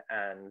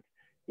 And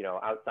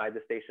outside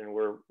the station,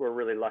 we're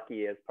really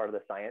lucky as part of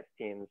the science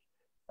teams.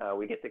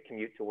 We get to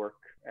commute to work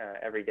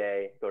every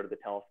day, go to the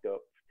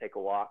telescope, take a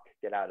walk,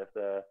 get out of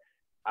the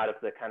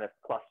kind of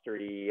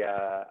clustery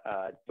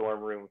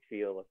dorm room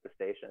feel of the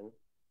station.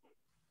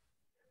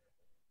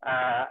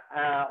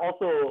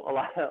 Also, a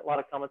lot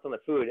of comments on the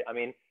food. I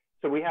mean,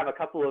 so we have a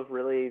couple of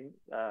really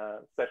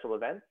special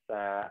events,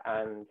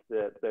 and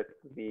the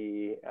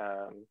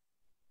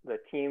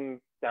team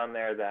down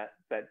there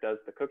that does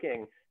the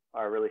cooking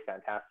are really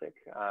fantastic,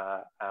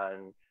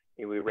 and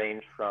we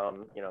range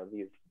from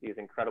these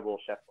incredible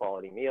chef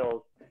quality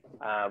meals,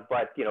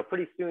 but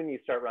pretty soon you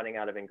start running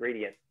out of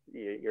ingredients.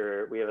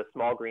 We have a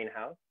small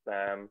greenhouse,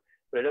 but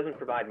it doesn't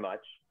provide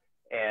much,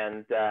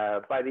 and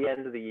by the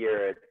end of the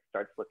year it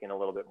starts looking a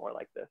little bit more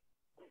like this,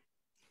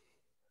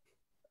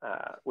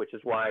 which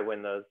is why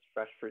when those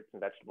fresh fruits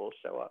and vegetables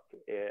show up,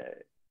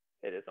 it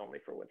is only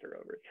for winter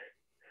rovers.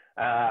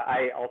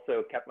 I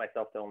also kept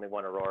myself to only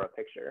one aurora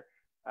picture,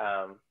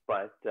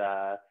 but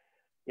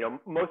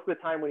most of the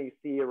time when you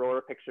see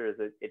aurora pictures,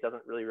 it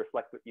doesn't really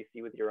reflect what you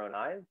see with your own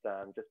eyes,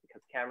 just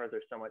because cameras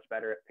are so much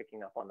better at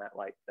picking up on that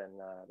light than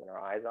our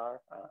eyes are,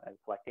 and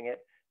collecting it.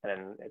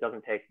 And it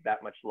doesn't take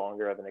that much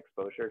longer of an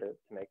exposure to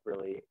make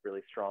really,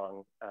 really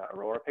strong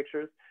aurora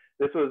pictures.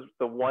 This was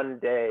the one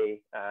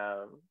day,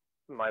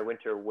 my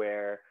winter,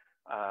 where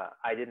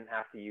I didn't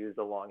have to use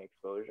a long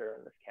exposure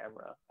in this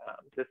camera.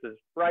 This is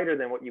brighter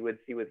than what you would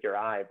see with your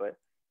eye, but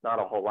not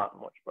a whole lot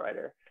much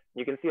brighter.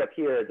 You can see up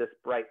here, this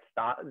bright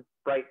dot in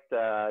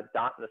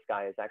the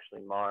sky is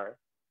actually Mars.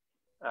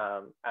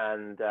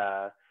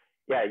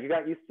 Yeah, you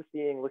got used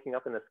to looking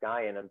up in the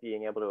sky and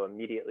being able to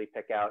immediately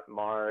pick out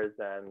Mars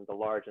and the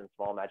large and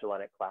small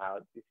Magellanic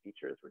Clouds. These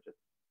features were just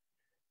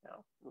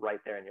right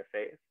there in your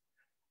face.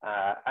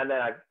 And then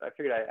I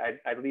figured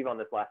I'd leave on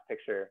this last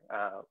picture,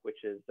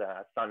 which is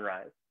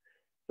sunrise.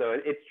 So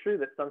it's true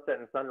that sunset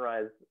and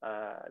sunrise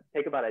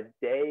take about a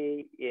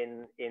day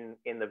in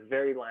the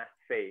very last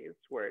phase,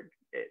 where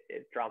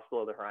it drops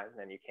below the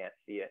horizon and you can't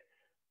see it.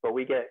 But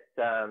we get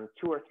 2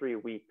 or 3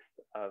 weeks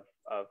of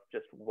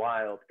just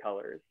wild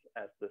colors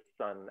as the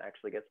sun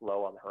actually gets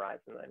low on the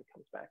horizon and then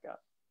comes back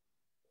up.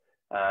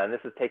 And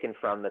this is taken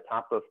from the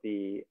top of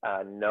the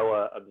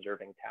NOAA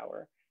observing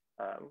tower,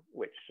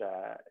 which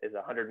is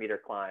a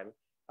 100-meter climb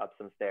up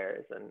some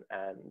stairs.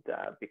 And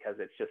because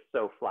it's just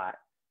so flat,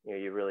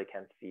 you really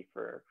can see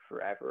for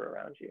forever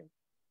around you.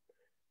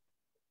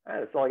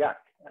 That's all I got.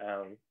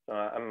 So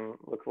I'm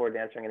looking forward to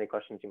answering any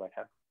questions you might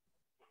have.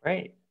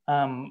 Great.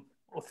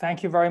 Well,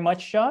 thank you very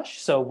much, Josh.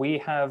 So we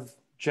have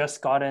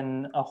just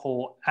gotten a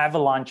whole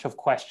avalanche of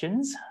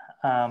questions.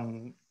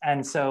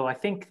 And so I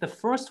think the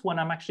first one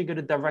I'm actually going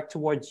to direct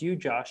towards you,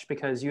 Josh,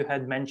 because you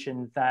had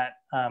mentioned that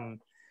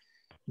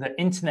the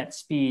internet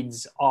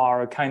speeds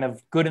are kind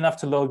of good enough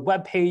to load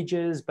web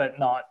pages, but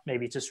not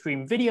maybe to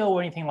stream video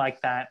or anything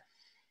like that.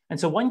 And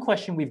so one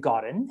question we've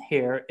gotten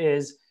here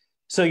is,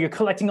 so you're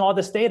collecting all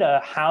this data,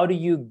 how do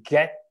you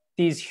get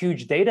these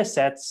huge data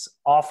sets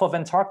off of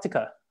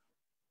Antarctica?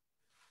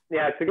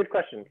 Yeah, it's a good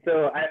question.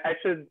 So I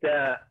should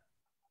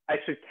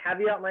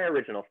caveat my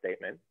original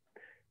statement,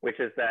 which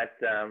is that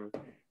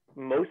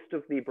most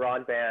of the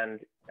broadband,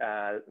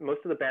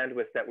 most of the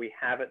bandwidth that we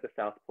have at the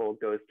South Pole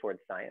goes towards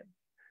science.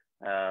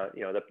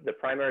 You know, the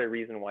primary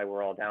reason why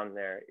we're all down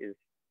there is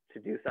to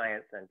do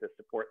science and to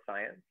support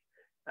science.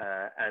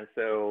 And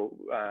so,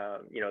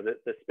 you know,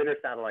 the spinner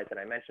satellite that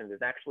I mentioned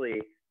is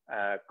actually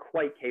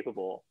quite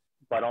capable,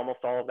 but almost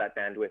all of that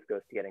bandwidth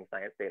goes to getting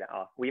science data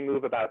off. We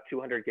move about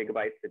 200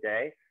 gigabytes a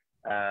day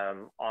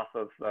off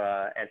of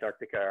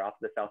Antarctica, or off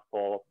the South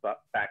Pole,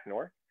 back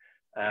north.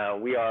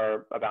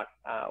 We're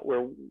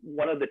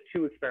one of the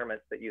 2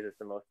 experiments that uses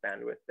the most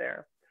bandwidth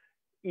there.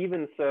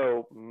 Even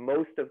so,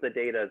 most of the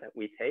data that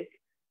we take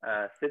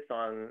sits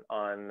on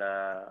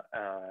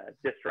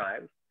disk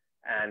drives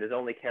and is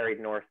only carried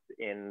north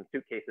in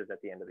suitcases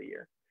at the end of the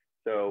year.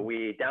 So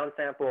we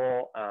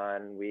downsample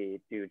and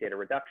we do data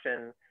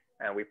reduction,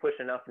 and we push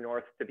enough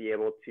north to be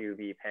able to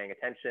be paying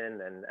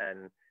attention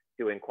and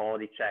doing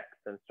quality checks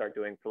and start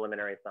doing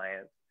preliminary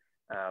science.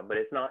 But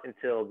it's not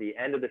until the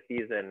end of the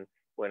season,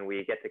 when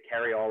we get to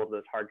carry all of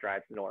those hard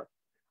drives north,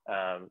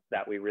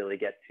 that we really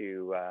get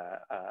to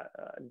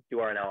do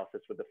our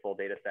analysis with the full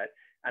data set.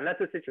 And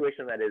that's a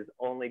situation that is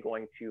only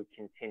going to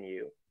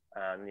continue.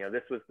 You know,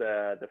 this was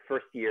the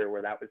first year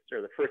where that was,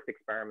 or the first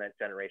experiment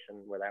generation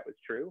where that was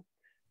true.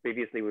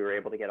 Previously, we were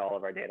able to get all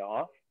of our data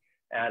off.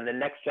 And the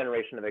next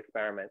generation of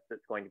experiments,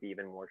 it's going to be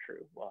even more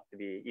true. We'll have to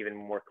be even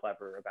more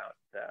clever about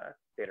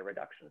data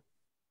reduction.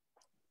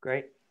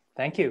 Great,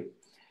 thank you.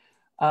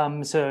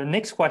 So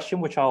next question,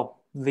 which I'll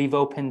leave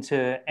open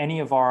to any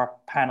of our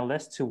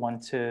panelists who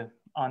want to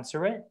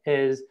answer it,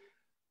 is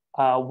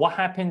what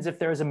happens if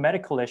there is a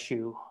medical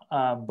issue,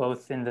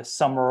 both in the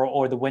summer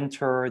or the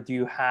winter? Do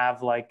you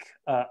have like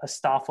a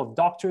staff of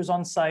doctors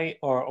on site,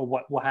 or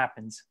what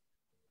happens?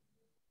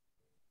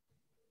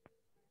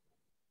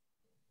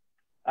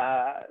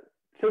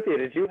 Cynthia,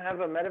 did you have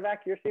a medevac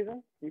your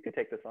season? You could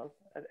take this on.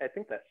 I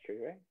think that's true,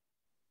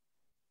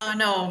 right?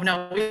 No,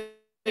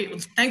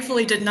 we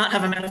thankfully did not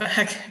have a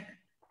medevac.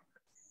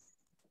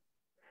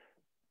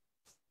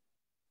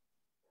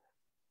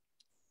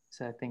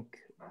 So I think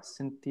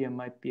Cynthia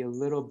might be a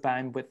little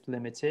bandwidth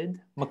limited.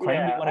 Maclean,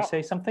 yeah. Do you want to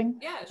say something?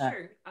 Yeah,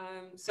 sure.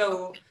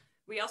 So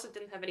we also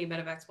didn't have any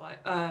medevacs while,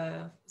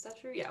 is that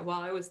true? Yeah,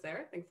 while I was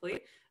there, thankfully.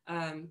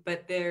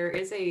 But there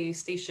is a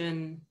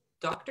station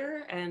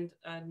doctor and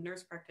a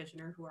nurse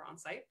practitioner who are on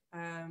site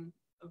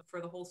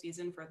for the whole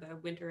season, for the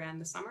winter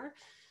and the summer.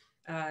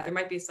 There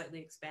might be a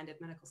slightly expanded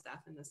medical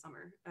staff in the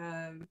summer,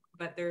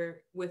 but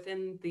they're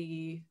within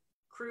the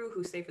crew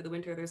who stay for the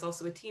winter. There's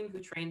also a team who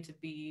trained to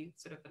be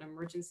sort of an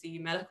emergency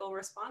medical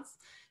response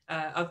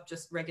of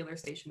just regular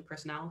station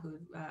personnel who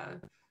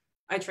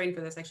I trained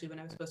for this actually when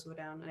I was supposed to go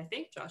down, and I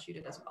think Josh, you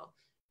did as well,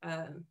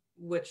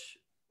 which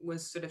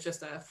was sort of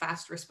just a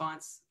fast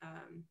response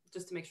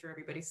just to make sure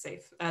everybody's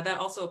safe. That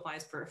also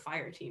applies for a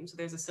fire team. So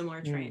there's a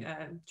similar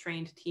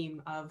trained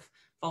team of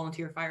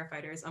volunteer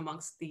firefighters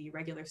amongst the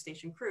regular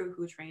station crew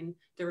who train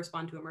to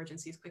respond to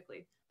emergencies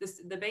quickly.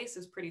 The base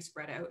is pretty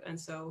spread out, and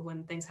so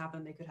when things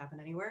happen, they could happen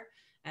anywhere,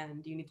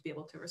 and you need to be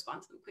able to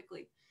respond to them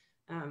quickly.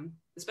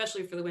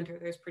 Especially for the winter,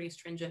 there's pretty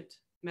stringent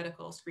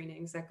medical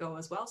screenings that go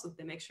as well, so that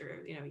they make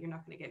sure, you know, you're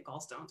not going to get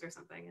gallstones or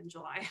something in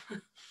July.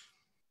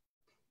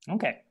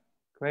 Okay,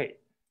 great.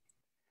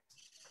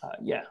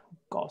 Yeah,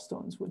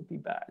 gallstones would be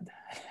bad.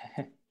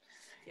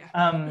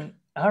 Yeah.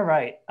 All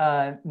right.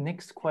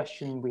 Next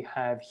question we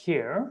have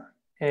here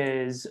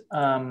is,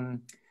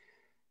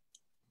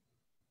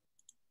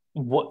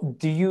 what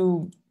do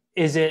you?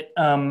 Is it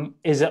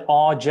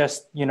all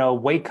just, you know,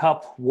 wake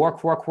up,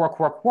 work,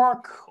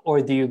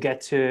 or do you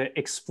get to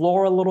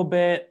explore a little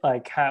bit?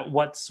 Like,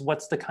 what's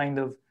the kind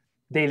of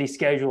daily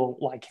schedule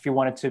like? If you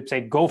wanted to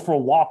say go for a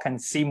walk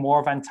and see more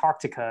of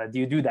Antarctica, do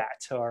you do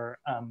that, or?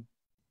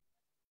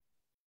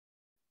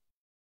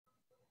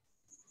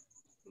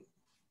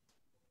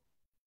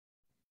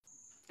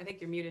 I think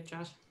you're muted,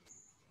 Josh.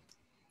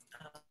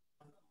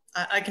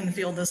 I can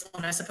field this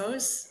one, I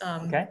suppose.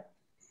 Okay.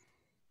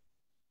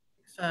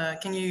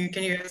 Can you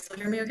still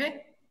hear me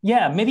okay?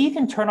 Yeah, maybe you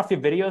can turn off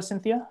your video,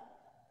 Cynthia.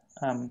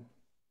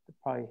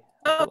 Probably.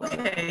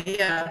 Okay,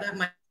 yeah, that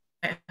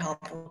might help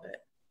a little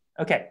bit.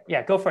 Okay,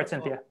 yeah, go for it,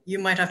 Cynthia. Well, you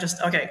might have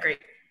to, okay, great.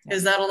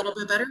 Is that a little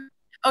bit better?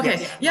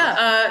 Okay,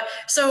 yeah,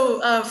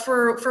 so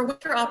for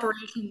winter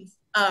operations,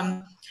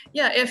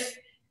 yeah, if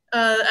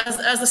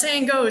as the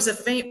saying goes,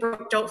 if it ain't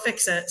broke, don't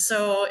fix it.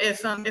 So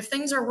if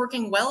things are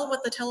working well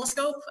with the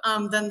telescope,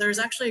 then there's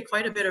actually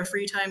quite a bit of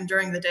free time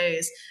during the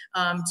days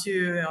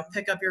to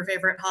pick up your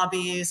favorite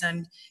hobbies,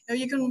 and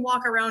you can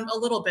walk around a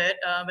little bit,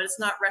 but it's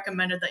not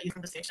recommended that you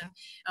from the station.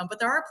 But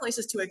there are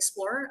places to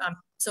explore.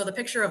 So the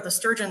picture of the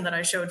sturgeon that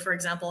I showed, for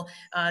example,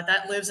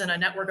 that lives in a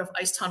network of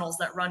ice tunnels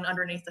that run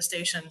underneath the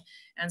station.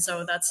 And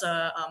so that's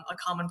a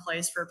common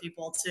place for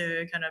people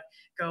to kind of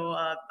go,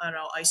 I don't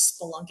know, ice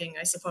spelunking,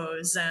 I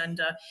suppose.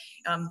 And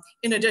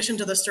in addition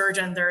to the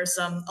sturgeon, there's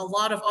a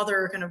lot of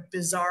other kind of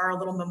bizarre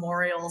little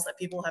memorials that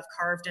people have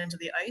carved into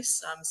the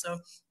ice. So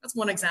that's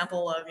one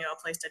example of,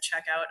 a place to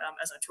check out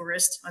as a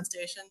tourist on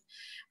station.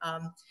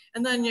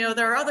 And then,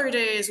 there are other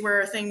days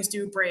where things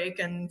do break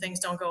and things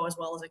don't go as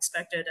well as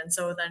expected. And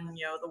so then,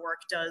 the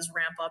work does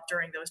ramp up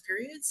during those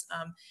periods.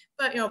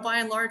 But, by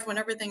and large, when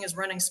everything is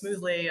running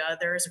smoothly,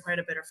 there is quite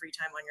a bit of free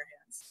time on your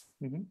hands.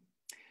 Mm-hmm.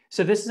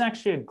 So this is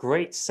actually a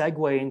great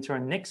segue into our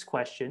next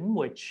question,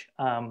 which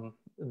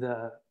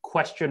the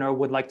questioner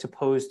would like to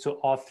pose to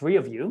all three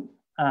of you.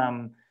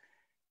 And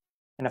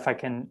if I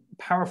can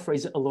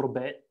paraphrase it a little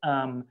bit,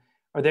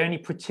 are there any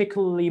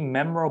particularly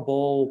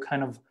memorable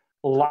kind of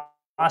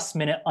last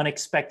minute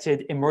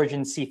unexpected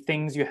emergency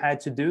things you had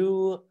to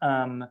do?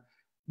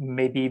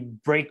 Maybe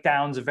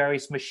breakdowns of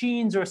various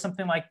machines or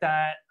something like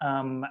that?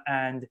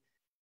 And,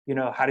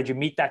 how did you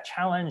meet that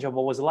challenge, or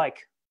what was it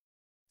like?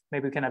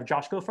 Maybe we can have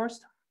Josh go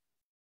first.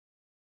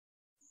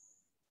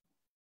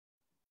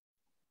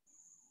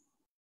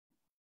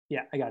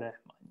 Yeah, I got it.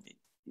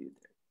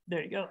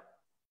 There you go.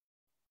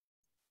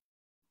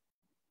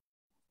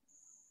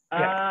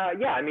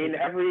 Yeah, I mean,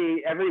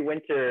 every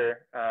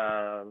winter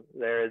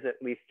there is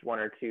at least one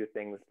or two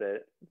things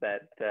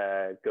that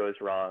goes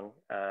wrong,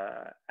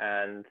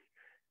 and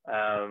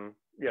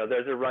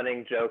there's a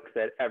running joke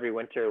that every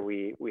winter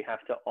we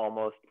have to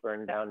almost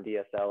burn down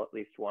DSL at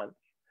least once.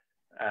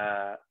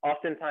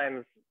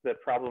 Oftentimes the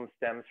problem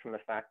stems from the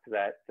fact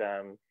that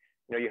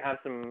you have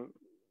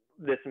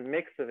this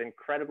mix of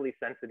incredibly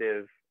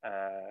sensitive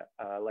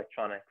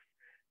electronics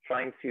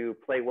trying to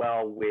play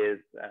well with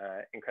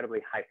incredibly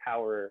high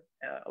power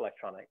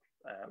electronics,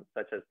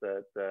 such as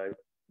the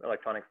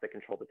electronics that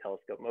control the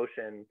telescope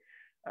motion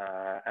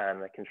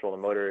and that control the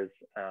motors.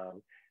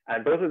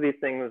 And both of these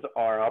things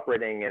are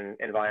operating in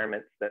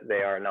environments that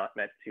they are not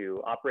meant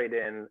to operate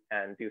in,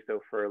 and do so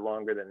for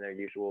longer than their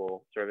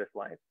usual service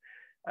life.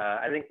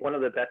 I think one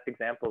of the best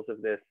examples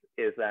of this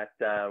is that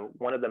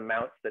one of the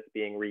mounts that's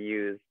being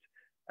reused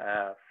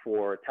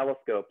for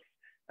telescopes,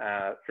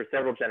 for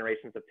several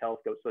generations of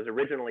telescopes, was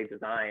originally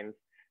designed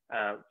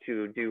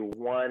to do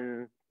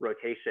one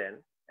rotation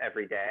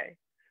every day.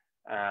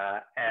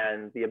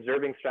 And the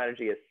observing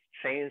strategy has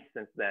changed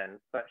since then,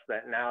 such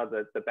that now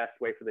the best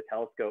way for the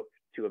telescope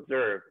to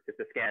observe is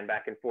to scan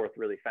back and forth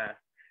really fast.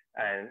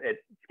 And it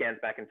scans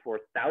back and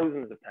forth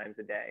thousands of times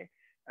a day.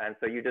 And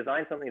so you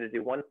design something to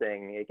do one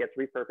thing, it gets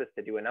repurposed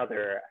to do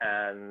another,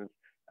 and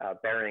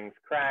bearings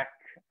crack,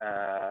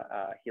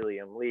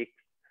 helium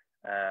leaks,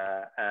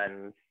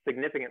 and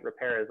significant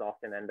repairs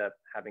often end up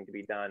having to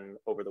be done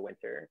over the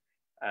winter.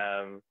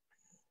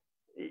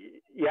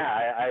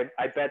 Yeah,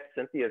 I bet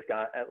Cynthia's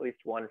got at least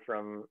one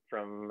from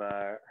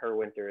her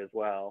winter as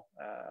well.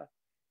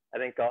 I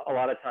think a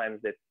lot of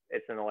times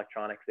it's an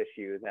electronics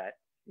issue that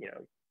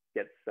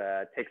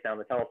takes down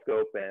the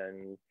telescope,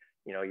 and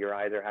you're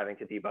either having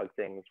to debug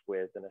things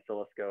with an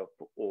oscilloscope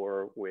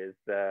or with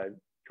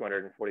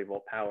 240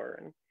 volt power,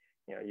 and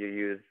you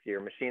use your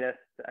machinist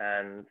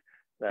and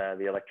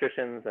the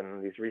electricians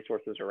and these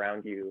resources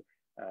around you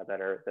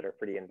that are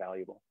pretty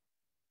invaluable.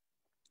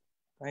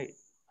 Right.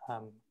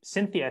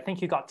 Cynthia, I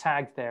think you got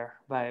tagged there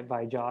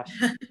by Josh.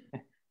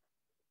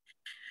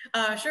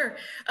 Sure.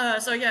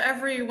 So yeah,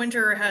 every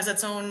winter has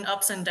its own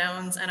ups and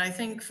downs. And I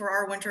think for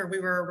our winter, we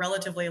were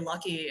relatively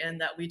lucky in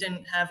that we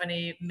didn't have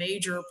any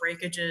major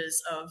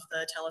breakages of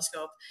the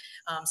telescope.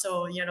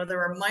 So, there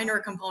were minor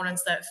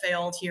components that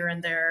failed here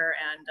and there.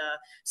 And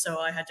so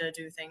I had to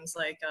do things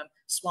like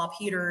swap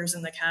heaters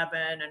in the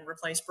cabin and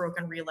replace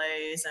broken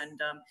relays, and,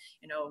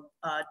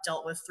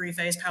 dealt with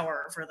three-phase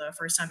power for the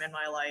first time in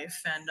my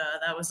life. And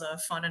that was a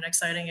fun and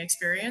exciting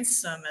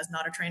experience as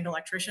not a trained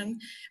electrician.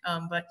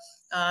 But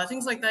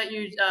things like that,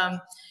 you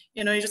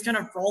just kind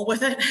of roll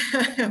with it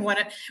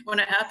when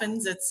it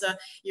happens. It's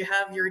you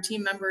have your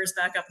team members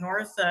back up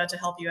north to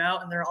help you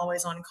out, and they're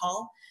always on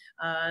call.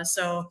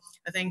 So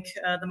I think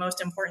the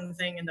most important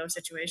thing in those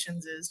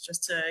situations is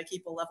just to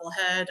keep a level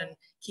head and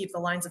keep the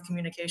lines of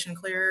communication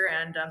clear.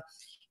 And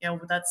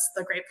that's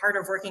the great part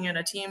of working in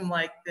a team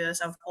like the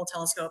South Pole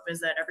Telescope, is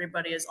that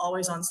everybody is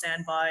always on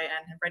standby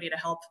and ready to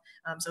help.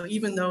 So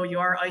even though you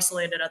are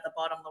isolated at the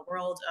bottom of the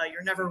world,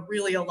 you're never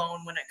really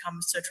alone when it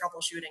comes to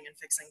troubleshooting and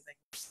fixing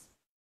things.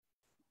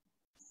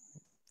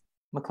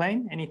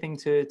 Maclean, anything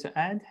to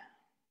add?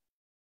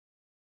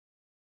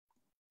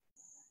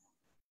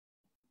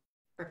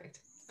 Perfect.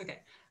 Okay.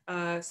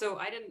 So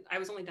I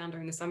was only down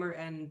during the summer,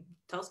 and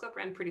telescope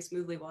ran pretty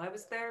smoothly while I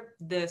was there.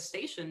 The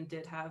station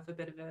did have a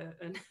bit of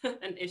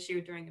an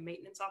issue during a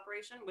maintenance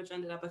operation, which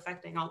ended up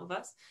affecting all of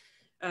us.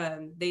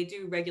 They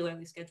do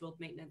regularly scheduled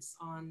maintenance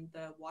on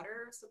the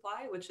water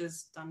supply, which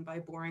is done by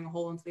boring a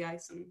hole into the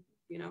ice and,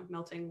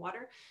 melting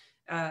water.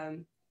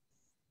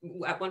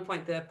 At one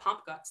point the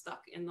pump got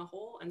stuck in the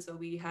hole, and so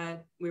the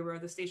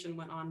station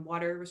went on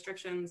water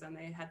restrictions, and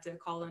they had to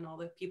call in all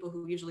the people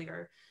who usually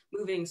are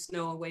moving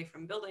snow away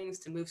from buildings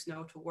to move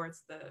snow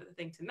towards the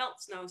thing to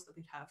melt snow, so that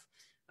we'd have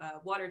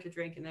water to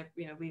drink. And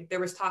there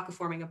was talk of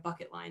forming a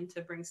bucket line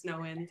to bring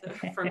snow in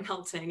for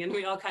melting, and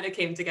we all kind of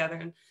came together,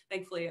 and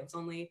thankfully it was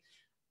only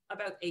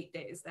about 8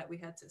 days that we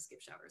had to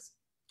skip showers.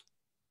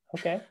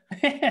 Okay.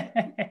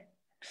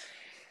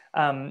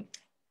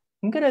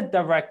 I'm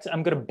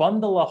gonna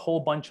bundle a whole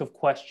bunch of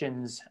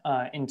questions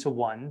into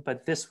one,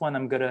 but this one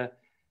I'm gonna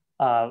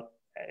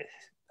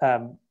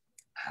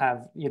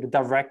have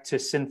direct to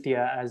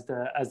Cynthia as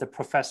the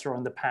professor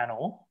on the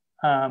panel.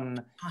 Are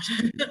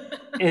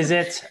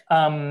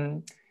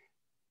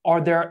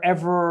there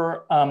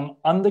ever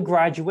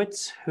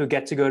undergraduates who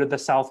get to go to the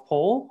South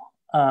Pole?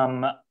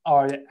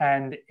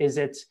 And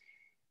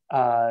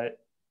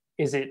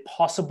is it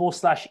possible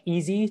 /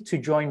 easy to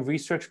join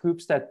research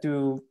groups that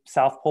do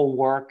South Pole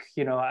work,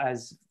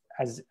 as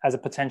a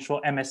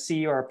potential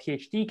MSc or a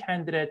PhD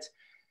candidate?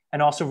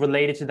 And also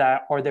related to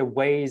that, are there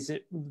ways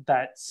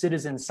that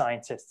citizen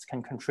scientists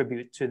can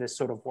contribute to this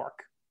sort of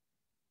work?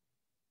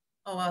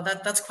 Oh, wow,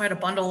 that's quite a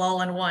bundle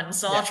all in one.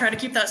 So yeah. I'll try to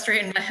keep that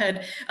straight in my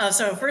head.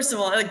 So first of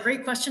all, a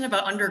great question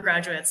about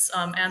undergraduates.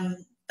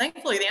 And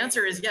thankfully, the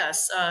answer is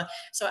yes.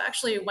 So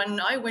actually,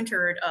 when I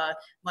wintered,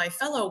 my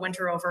fellow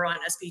winter over on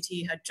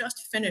SPT had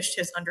just finished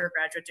his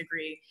undergraduate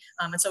degree.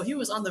 And so he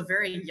was on the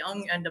very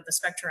young end of the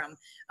spectrum.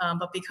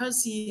 But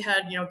because he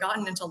had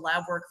gotten into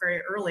lab work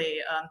very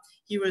early,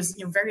 he was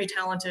very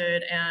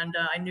talented, and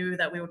I knew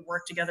that we would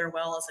work together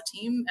well as a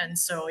team. And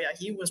so yeah,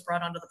 he was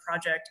brought onto the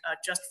project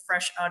just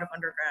fresh out of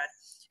undergrad.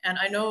 And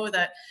I know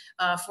that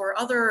for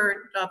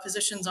other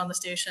positions on the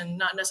station,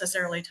 not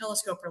necessarily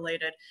telescope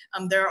related,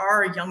 there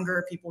are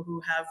younger people who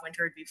have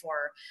wintered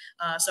before.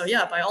 So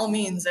yeah, by all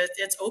means,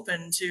 it's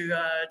open to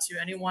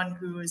anyone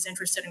who is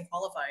interested and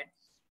qualified.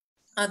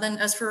 Then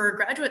as for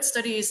graduate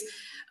studies,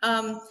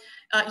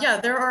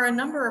 yeah, there are a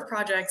number of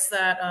projects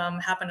that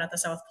happen at the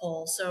South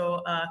Pole.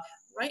 So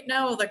right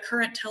now, the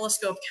current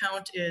telescope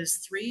count is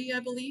 3, I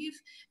believe,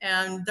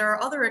 and there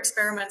are other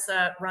experiments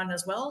that run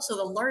as well. So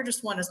the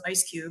largest one is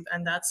IceCube,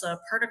 and that's a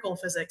particle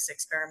physics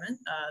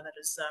experiment that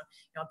is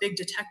a big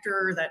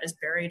detector that is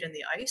buried in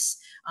the ice.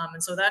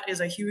 And so that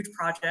is a huge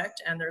project,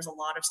 and there's a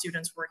lot of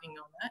students working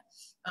on that.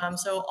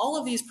 So all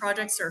of these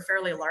projects are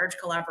fairly large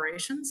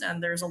collaborations,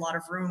 and there's a lot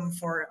of room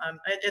for,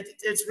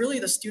 it's really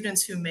the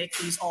students who make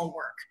these all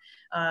work.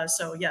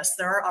 So yes,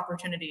 there are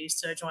opportunities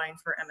to join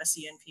for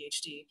MSc and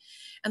PhD.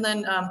 And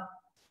then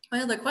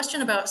the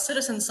question about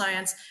citizen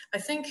science, I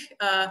think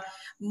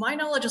my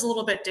knowledge is a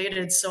little bit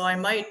dated, so I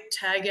might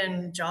tag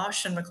in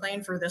Josh and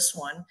Maclean for this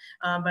one.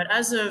 But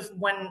as of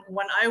when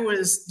I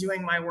was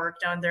doing my work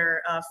down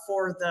there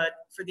for the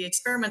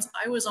experiments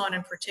I was on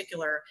in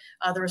particular,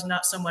 there was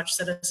not so much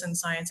citizen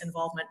science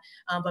involvement,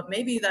 but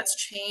maybe that's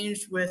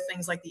changed with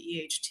things like the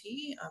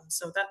EHT.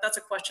 So that's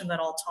a question that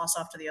I'll toss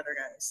off to the other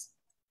guys.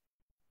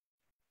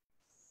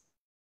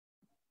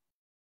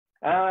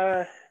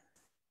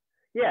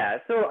 Yeah,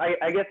 so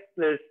I guess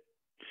there's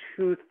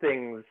 2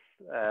 things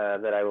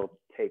that I will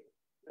take.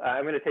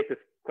 I'm going to take this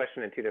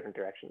question in 2 different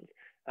directions.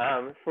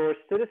 For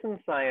citizen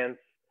science,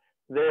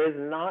 there is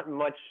not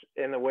much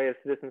in the way of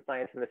citizen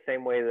science in the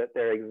same way that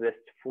there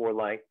exists for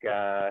like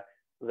the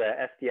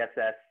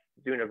SDSS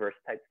Zooniverse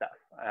type stuff.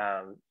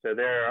 So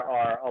there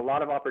are a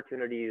lot of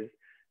opportunities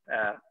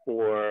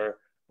for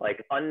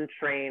like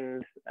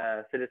untrained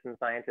citizen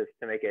scientists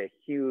to make a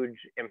huge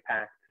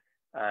impact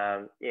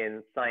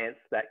in science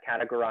that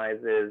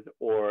categorizes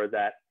or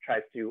that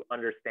tries to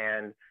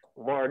understand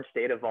large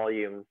data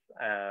volumes,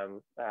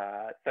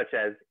 such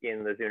as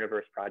in the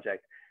Zooniverse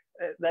project.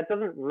 That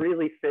doesn't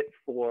really fit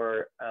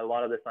for a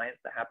lot of the science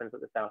that happens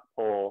at the South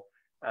Pole.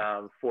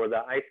 For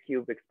the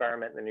IceCube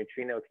experiment, the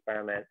neutrino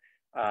experiment,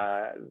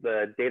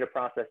 the data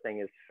processing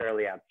is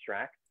fairly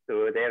abstract.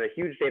 So they have a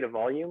huge data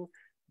volume,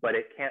 but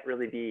it can't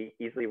really be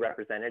easily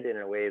represented in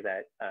a way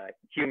that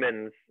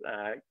humans,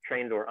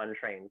 trained or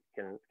untrained,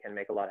 can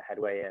make a lot of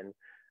headway in.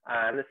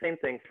 And the same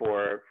thing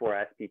for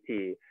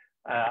SPT.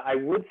 I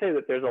would say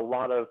that there's a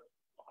lot of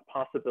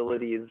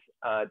possibilities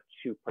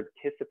to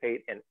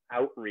participate in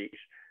outreach,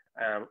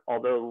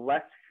 although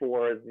less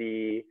for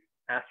the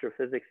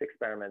astrophysics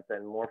experiments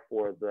and more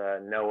for the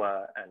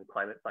NOAA and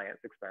climate science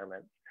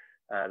experiments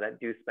that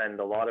do spend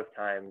a lot of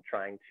time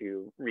trying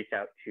to reach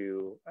out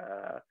to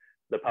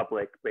the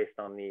public based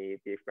on the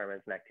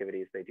experiments and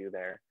activities they do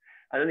there.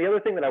 And then the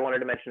other thing that I wanted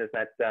to mention is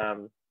that,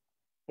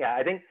 yeah,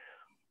 I think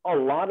a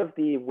lot of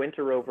the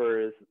winter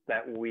rovers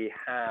that we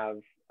have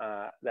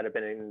that have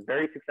been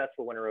very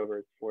successful winter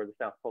rovers for the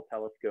South Pole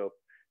Telescope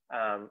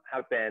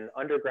have been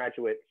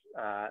undergraduates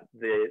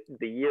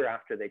the year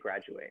after they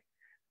graduate.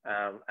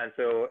 And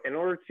so in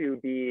order to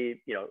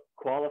be,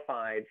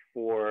 qualified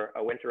for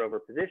a winter over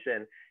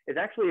position, it's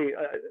actually,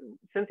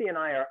 Cynthia and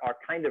I are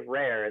kind of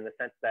rare in the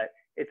sense that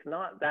it's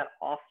not that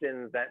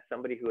often that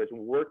somebody who has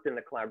worked in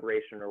the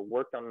collaboration or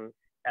worked on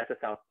at the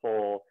South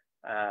Pole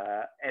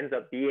ends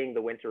up being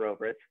the winter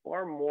over. It's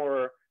far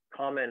more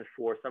common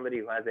for somebody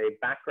who has a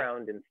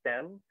background in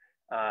STEM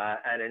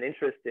and an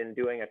interest in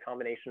doing a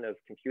combination of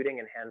computing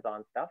and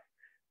hands-on stuff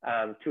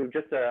to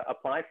just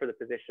apply for the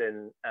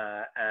position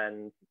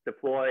and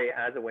deploy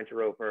as a winter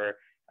rover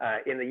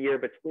in the year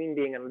between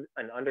being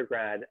an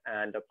undergrad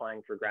and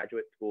applying for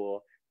graduate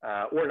school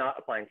or not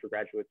applying for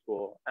graduate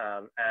school.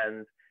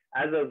 And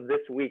as of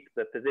this week,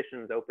 the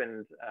position's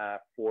opened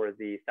for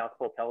the South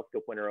Pole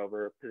Telescope winter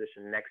rover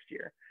position next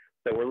year.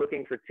 So we're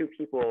looking for 2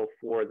 people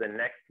for the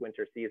next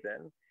winter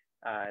season.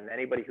 And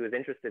anybody who is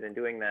interested in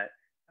doing that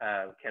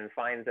can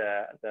find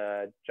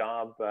the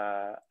job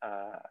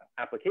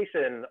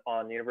application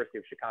on the University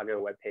of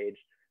Chicago webpage,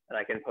 and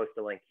I can post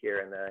a link here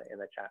in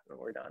the chat when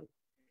we're done.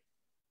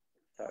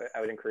 So I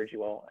would encourage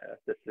you all, if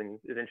this thing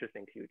is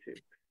interesting to you, to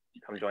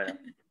come join us.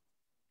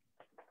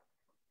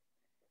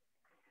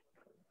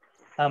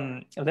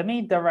 Let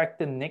me direct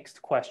the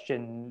next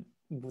question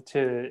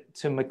to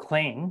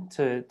Maclean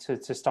to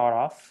start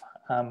off,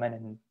 and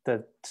then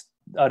the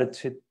other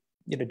 2.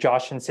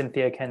 Josh and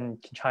Cynthia can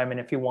chime in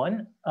if you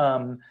want.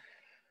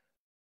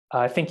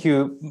 I think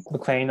you,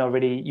 Maclean,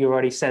 you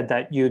already said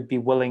that you'd be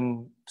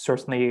willing,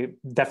 certainly,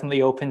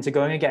 definitely open to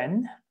going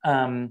again.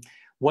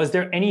 Was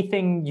there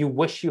anything you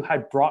wish you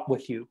had brought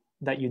with you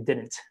that you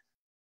didn't?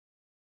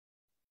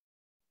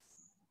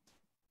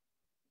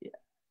 Yeah.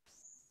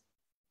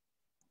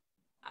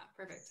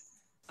 Perfect.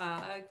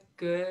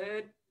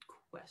 Good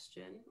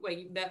question.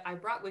 Wait, that I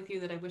brought with you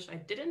that I wish I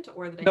didn't,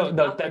 or that I did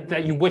not bring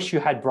that you wish you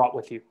had brought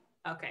with you.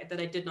 Okay, that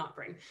I did not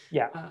bring.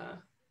 Yeah.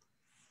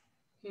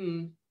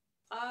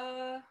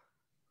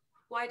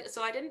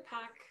 So I didn't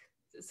pack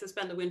to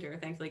spend the winter,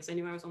 thankfully, because I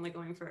knew I was only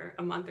going for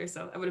a month or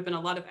so. It would have been a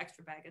lot of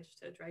extra baggage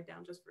to drag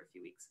down just for a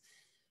few weeks.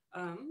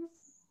 I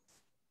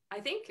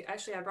think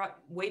actually I brought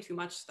way too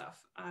much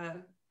stuff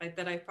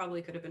that I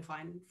probably could have been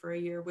fine for a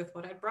year with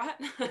what I brought.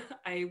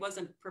 I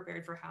wasn't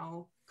prepared for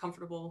how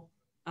comfortable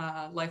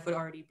life would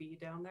already be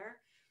down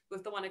there,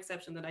 with the one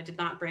exception that I did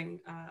not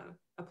bring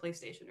a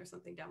PlayStation or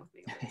something down with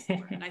me over the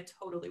summer, and I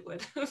totally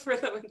would for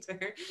the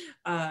winter.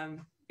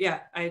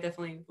 Yeah, I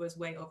definitely was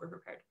way over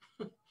prepared.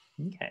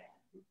 Okay.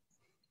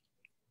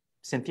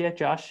 Cynthia,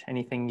 Josh,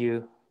 anything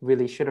you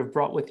really should have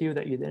brought with you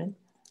that you didn't?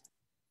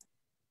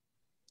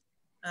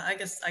 I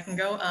guess I can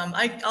go.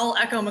 I'll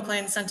echo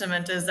Maclean's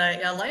sentiment is that,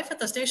 yeah, life at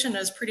the station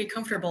is pretty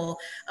comfortable.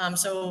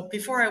 So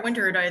before I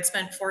wintered, I had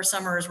spent 4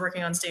 summers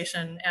working on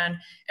station, and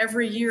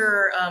every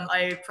year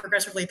I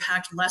progressively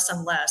packed less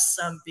and less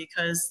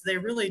because they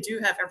really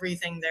do have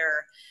everything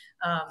there.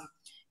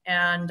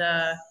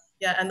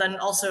 Yeah, and then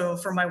also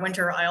for my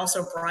winter, I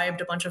also bribed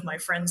a bunch of my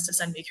friends to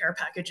send me care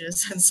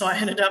packages. And so I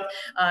ended up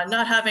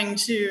not having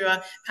to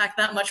pack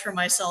that much for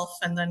myself,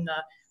 and then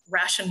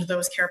rationed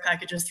those care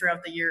packages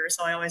throughout the year.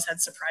 So I always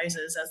had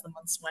surprises as the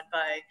months went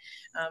by.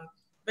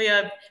 But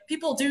yeah,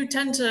 people do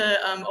tend to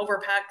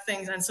overpack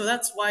things. And so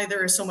that's why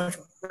there is so much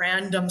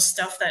random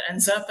stuff that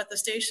ends up at the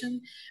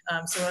station.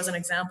 So as an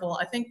example,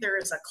 I think there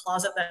is a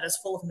closet that is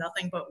full of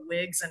nothing but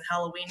wigs and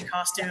Halloween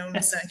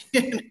costumes.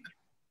 And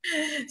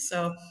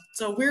so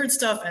weird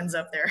stuff ends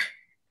up there.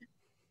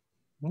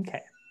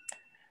 Okay.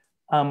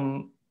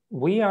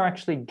 We are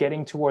actually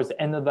getting towards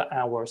the end of the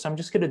hour. So I'm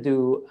just going to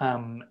do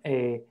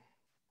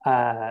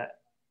a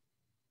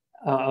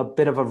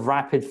bit of a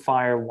rapid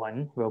fire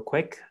one real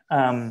quick.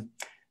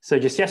 So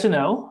just yes or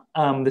no.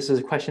 This is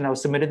a question that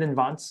was submitted in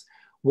advance.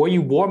 Were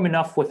you warm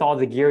enough with all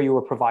the gear you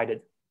were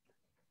provided?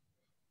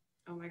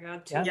 Oh my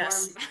God, too warm.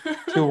 Yes.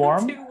 Too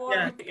warm? Too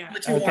warm. Yeah.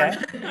 Too warm.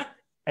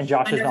 And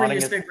Josh is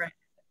nodding.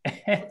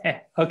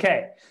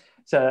 Okay,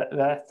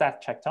 so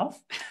that checked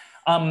off.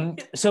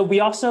 So we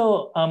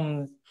also,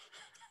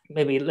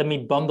 maybe let me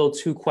bundle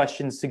 2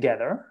 questions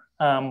together.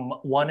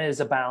 One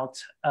is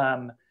about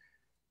some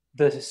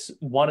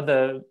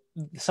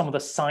of the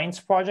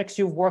science projects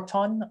you've worked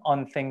on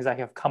things that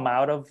have come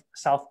out of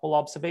South Pole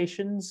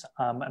observations,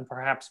 and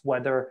perhaps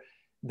whether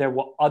there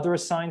were other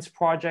science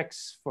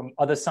projects from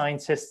other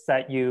scientists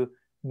that you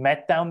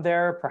met down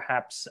there,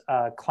 perhaps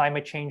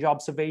climate change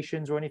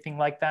observations or anything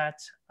like that.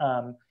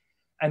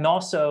 And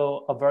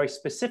also a very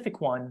specific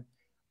one,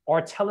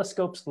 are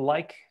telescopes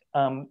like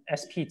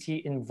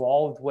SPT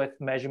involved with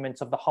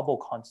measurements of the Hubble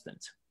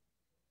constant?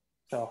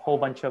 So a whole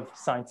bunch of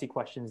sciencey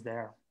questions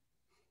there.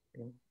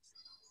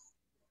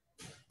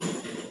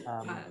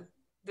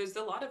 There's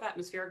a lot of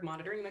atmospheric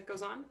monitoring that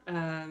goes on.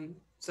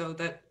 So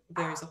that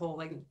there's a whole,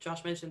 like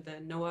Josh mentioned, the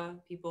NOAA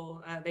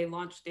people, they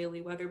launch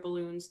daily weather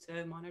balloons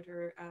to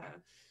monitor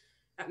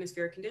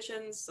atmospheric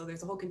conditions. So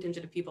there's a whole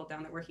contingent of people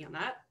down there working on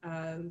that.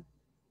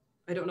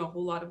 I don't know a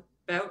whole lot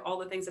about all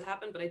the things that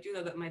happened, but I do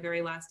know that my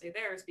very last day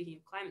there, speaking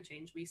of climate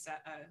change, we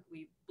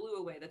blew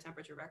away the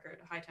temperature record,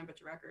 a high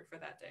temperature record for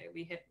that day.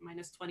 We hit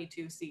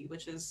 -22°C,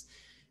 which is,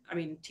 I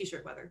mean,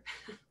 t-shirt weather.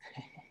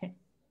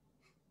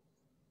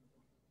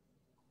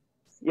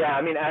 Yeah,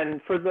 I mean,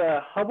 and for the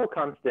Hubble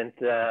constant,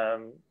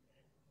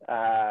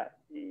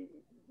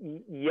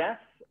 yes,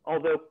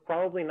 although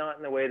probably not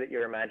in the way that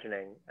you're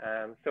imagining.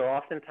 So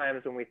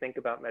oftentimes when we think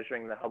about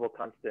measuring the Hubble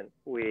constant,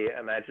 we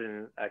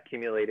imagine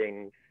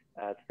accumulating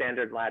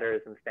standard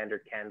ladders and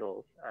standard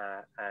candles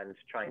and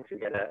trying to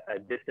get a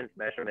distance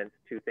measurement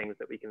to things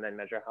that we can then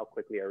measure how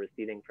quickly are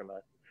receding from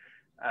us.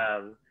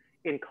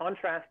 In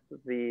contrast,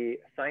 the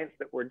science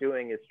that we're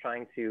doing is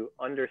trying to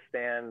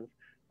understand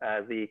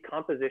the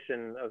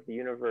composition of the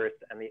universe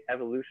and the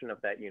evolution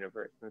of that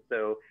universe. And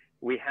so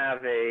we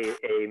have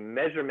a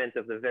measurement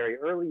of the very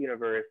early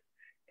universe,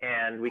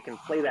 and we can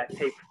play that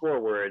tape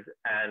forward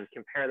and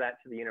compare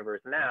that to the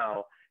universe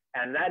now.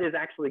 And that is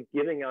actually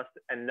giving us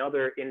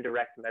another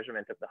indirect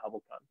measurement of the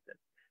Hubble constant.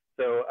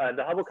 So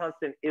the Hubble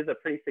constant is a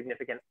pretty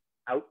significant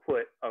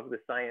output of the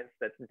science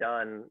that's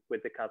done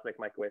with the cosmic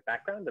microwave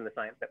background and the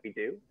science that we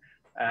do.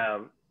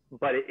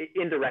 But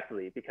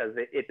indirectly, because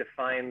it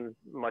defines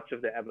much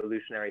of the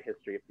evolutionary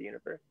history of the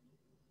universe.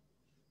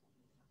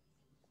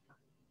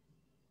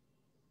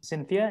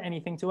 Cynthia,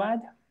 anything to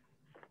add?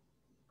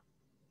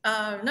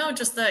 No,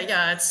 just that,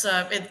 yeah, it's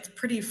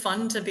pretty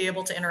fun to be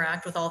able to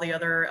interact with all the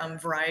other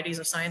varieties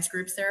of science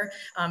groups there.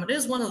 It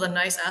is one of the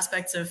nice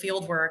aspects of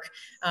field work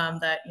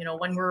that, you know,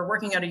 when we're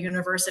working at a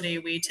university,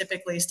 we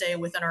typically stay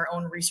within our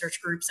own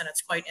research groups, and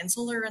it's quite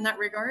insular in that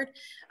regard.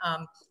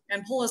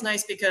 And POL is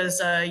nice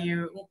because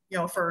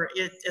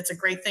it's a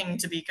great thing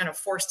to be kind of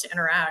forced to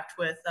interact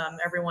with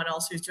everyone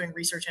else who's doing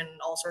research in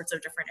all sorts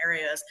of different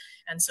areas.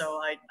 And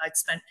so I'd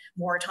spent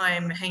more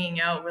time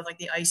hanging out with like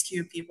the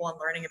IceCube people and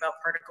learning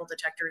about particle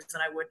detectors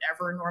than I would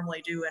ever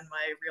normally do in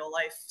my real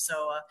life.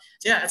 So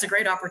yeah, it's a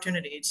great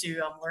opportunity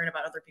to learn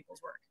about other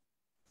people's work.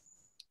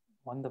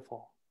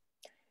 Wonderful.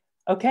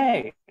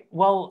 Okay,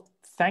 well,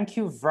 thank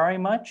you very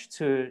much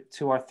to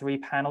our three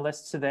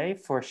panelists today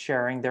for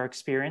sharing their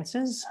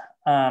experiences.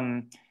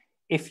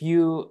 If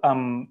you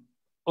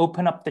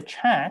open up the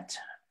chat,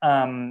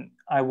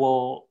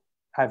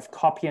 I've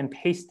copy and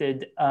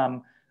pasted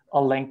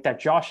a link that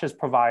Josh has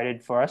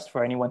provided for us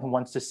for anyone who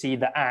wants to see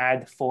the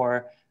ad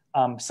for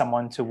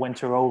someone to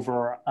winter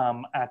over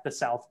at the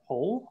South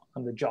Pole,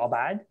 on the job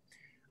ad.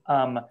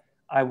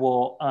 I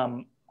will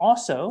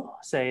also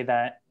say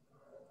that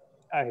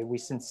we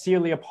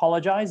sincerely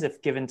apologize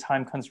if, given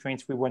time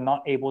constraints, we were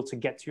not able to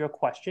get to your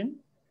question.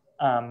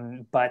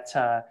 But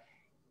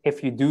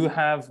if you do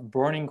have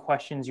burning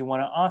questions you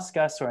want to ask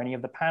us or any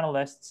of the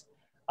panelists,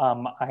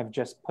 I've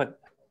just put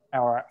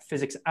our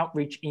physics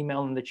outreach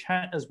email in the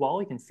chat as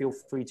well. You can feel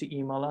free to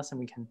email us and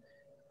we can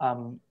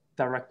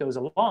direct those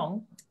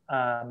along.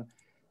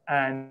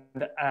 And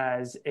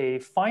as a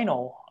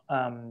final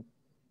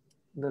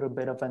little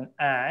bit of an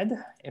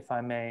ad, if I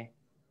may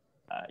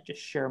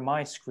just share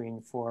my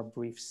screen for a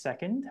brief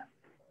second.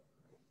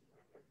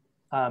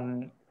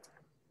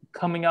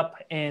 Coming up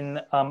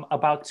in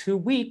about 2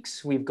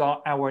 weeks, we've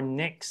got our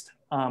next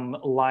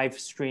live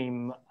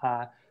stream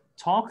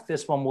talk.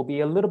 This one will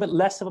be a little bit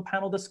less of a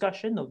panel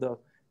discussion, although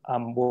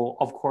we'll,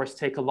 of course,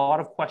 take a lot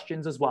of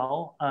questions as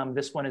well.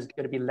 This one is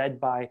going to be led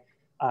by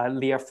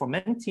Leah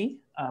Formenti,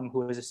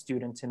 who is a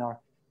student in our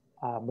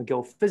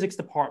McGill physics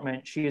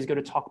department. She is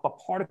going to talk about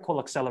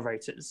particle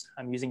accelerators.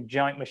 Using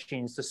giant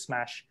machines to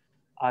smash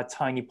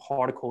tiny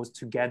particles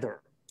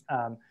together.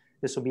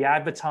 This will be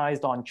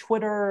advertised on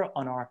Twitter,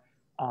 on our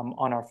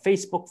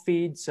Facebook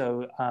feed.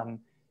 So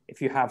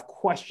if you have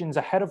questions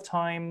ahead of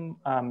time,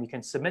 you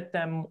can submit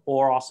them,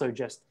 or also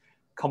just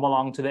come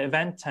along to the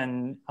event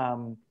and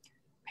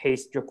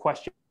paste your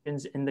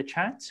questions in the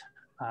chat.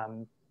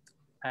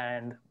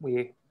 And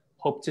we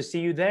hope to see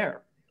you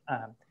there.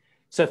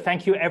 So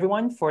thank you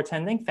everyone for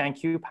attending.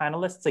 Thank you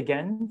panelists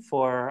again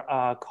for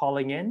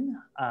calling in.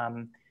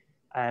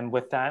 And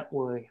with that,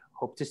 we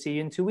hope to see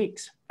you in 2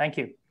 weeks. Thank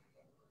you.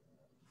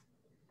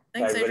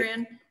 Thanks,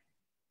 Adrian.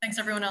 Thanks,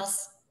 everyone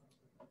else.